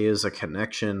is a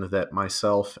connection that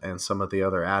myself and some of the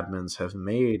other admins have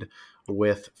made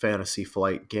with Fantasy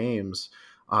Flight Games,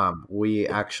 we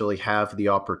actually have the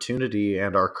opportunity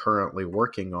and are currently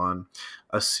working on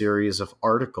a series of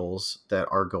articles that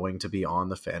are going to be on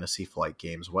the Fantasy Flight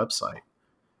Games website.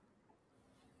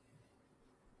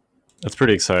 That's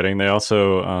pretty exciting. They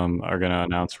also are going to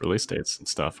announce release dates and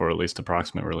stuff, or at least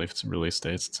approximate release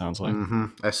dates, it sounds like.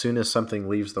 Mm-hmm. As soon as something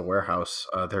leaves the warehouse,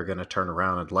 they're going to turn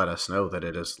around and let us know that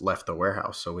it has left the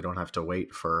warehouse, so we don't have to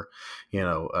wait for,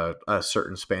 a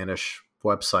certain Spanish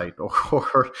website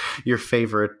or your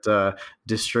favorite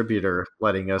distributor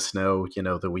letting us know,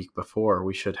 the week before.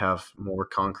 We should have more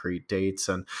concrete dates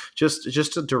and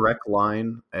just a direct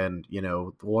line. And,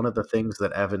 one of the things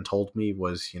that Evan told me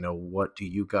was, what do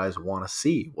you guys want to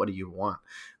see? What do you want?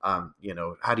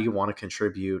 How do you want to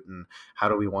contribute, and how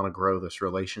do we want to grow this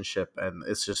relationship? And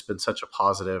it's just been such a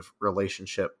positive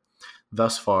relationship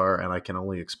thus far, and I can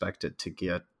only expect it to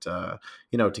get to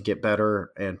get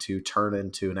better and to turn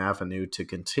into an avenue to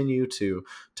continue to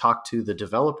talk to the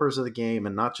developers of the game,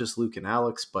 and not just Luke and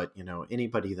Alex, but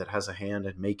anybody that has a hand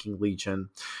in making Legion.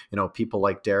 People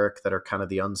like Derek that are kind of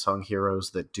the unsung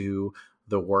heroes that do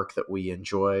the work that we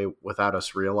enjoy without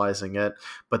us realizing it,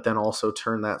 but then also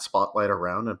turn that spotlight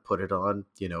around and put it on,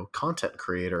 content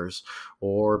creators.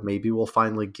 Or maybe we'll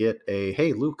finally get a,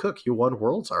 hey, Luke Cook, you won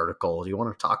Worlds article. Do you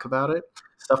want to talk about it?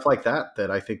 Stuff like that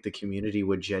I think the community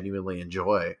would genuinely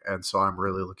enjoy. And so I'm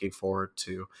really looking forward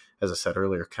to, as I said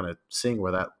earlier, kind of seeing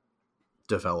where that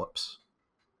develops.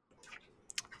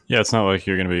 Yeah, it's not like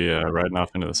you're going to be riding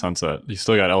off into the sunset. You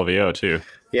still got LVO too.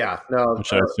 Yeah, no.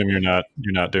 Which I assume you're not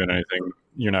doing anything.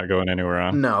 You're not going anywhere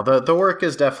on. No, the work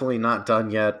is definitely not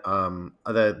done yet.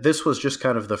 This was just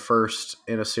kind of the first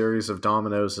in a series of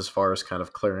dominoes as far as kind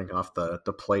of clearing off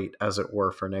the plate, as it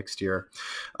were, for next year.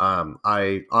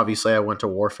 I went to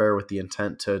Warfaire with the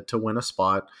intent to win a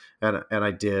spot, and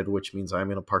I did, which means I'm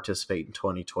going to participate in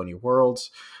 2020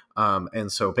 Worlds.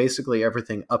 And so basically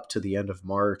everything up to the end of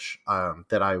March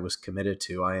that I was committed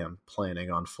to, I am planning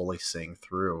on fully seeing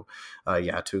through,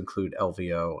 to include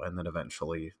LVO and then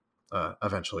eventually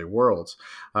Worlds.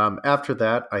 After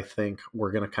that, I think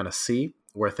we're going to kind of see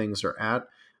where things are at.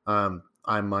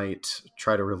 I might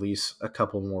try to release a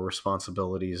couple more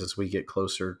responsibilities as we get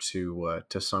closer to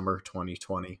summer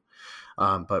 2020.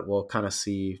 But we'll kind of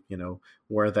see,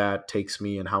 where that takes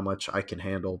me and how much I can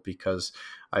handle, because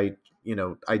I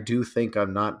do think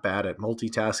I'm not bad at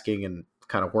multitasking and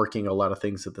kind of working a lot of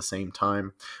things at the same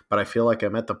time, but I feel like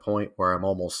I'm at the point where I'm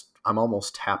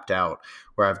almost tapped out,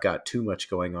 where I've got too much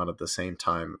going on at the same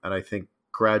time. And I think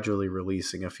gradually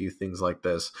releasing a few things like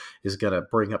this is going to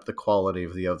bring up the quality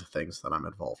of the other things that I'm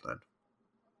involved in.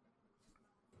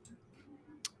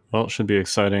 Well, it should be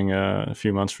exciting a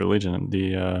few months for Legion.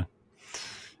 The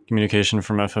communication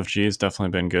from FFG has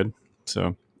definitely been good.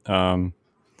 So, Arwen,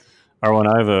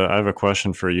 I have a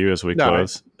question for you as we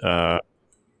close.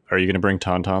 Are you going to bring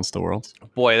Tauntauns to Worlds?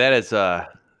 Boy, that is it's a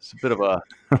bit of a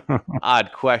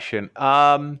odd question.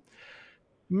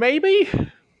 Maybe.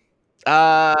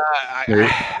 I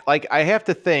have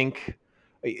to think.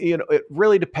 It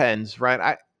really depends,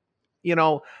 right?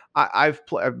 I've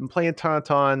been playing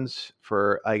Tauntauns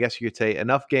for, I guess you could say,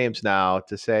 enough games now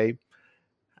to say,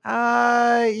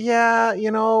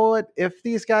 if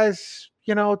these guys,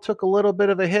 took a little bit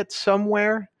of a hit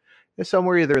somewhere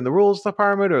either in the rules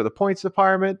department or the points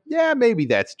department, maybe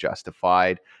that's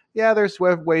justified. Yeah, there's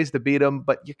ways to beat them,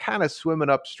 but you're kind of swimming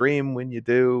upstream when you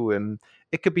do, and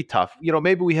it could be tough.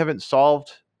 Maybe we haven't solved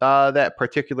that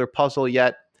particular puzzle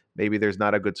yet. Maybe there's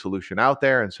not a good solution out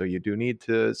there, and so you do need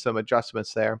some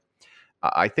adjustments there.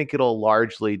 I think it'll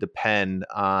largely depend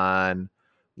on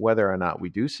whether or not we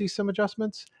do see some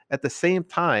adjustments. At the same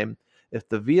time, if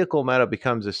the vehicle meta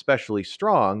becomes especially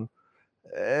strong,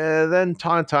 then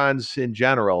Tauntauns in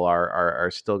general are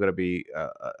still going to be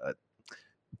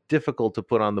difficult to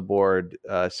put on the board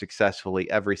successfully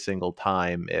every single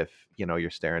time if you're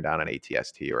staring down an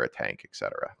ATST or a tank,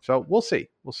 etc. So we'll see.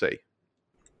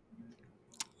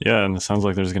 Yeah, and it sounds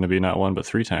like there's going to be not one but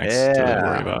 3 tanks to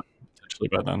worry about potentially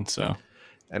by then. So,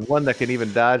 and one that can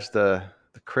even dodge the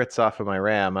crits off of my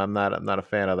RAM. I'm not a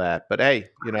fan of that. But hey,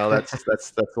 that's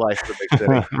life in the big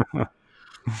city.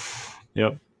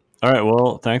 Yep. All right.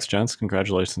 Well, thanks, gents.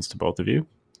 Congratulations to both of you,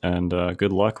 and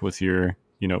good luck with your.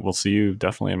 We'll see you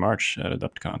definitely in March at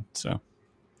Adepticon. So,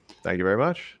 thank you very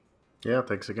much. Yeah,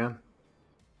 thanks again.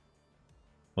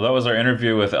 Well, that was our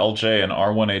interview with LJ and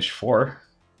R1H4,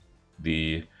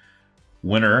 the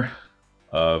winner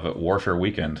of Warfare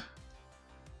Weekend.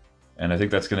 And I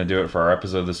think that's going to do it for our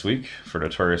episode this week for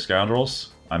Notorious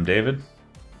Scoundrels. I'm David.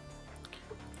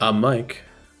 I'm Mike.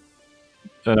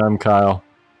 And I'm Kyle.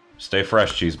 Stay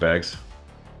fresh, cheese bags.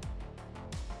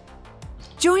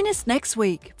 Join us next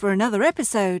week for another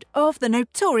episode of the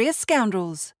Notorious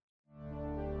Scoundrels.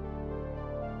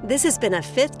 This has been a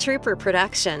Fifth Trooper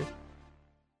production.